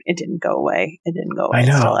soon. It didn't go away. I know.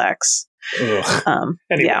 It's still X.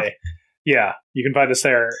 Anyway, yeah, you can find us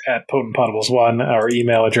there at potentpotables1. Our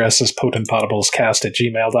email address is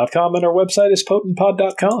potentpotablescast@gmail.com, and our website is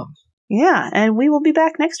potentpod.com. Yeah, and we will be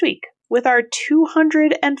back next week with our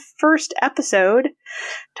 201st episode,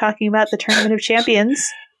 talking about the Tournament of Champions.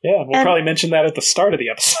 Yeah, we'll probably mention that at the start of the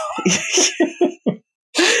episode.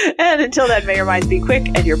 And until then, may your minds be quick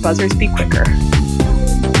and your buzzers be quicker.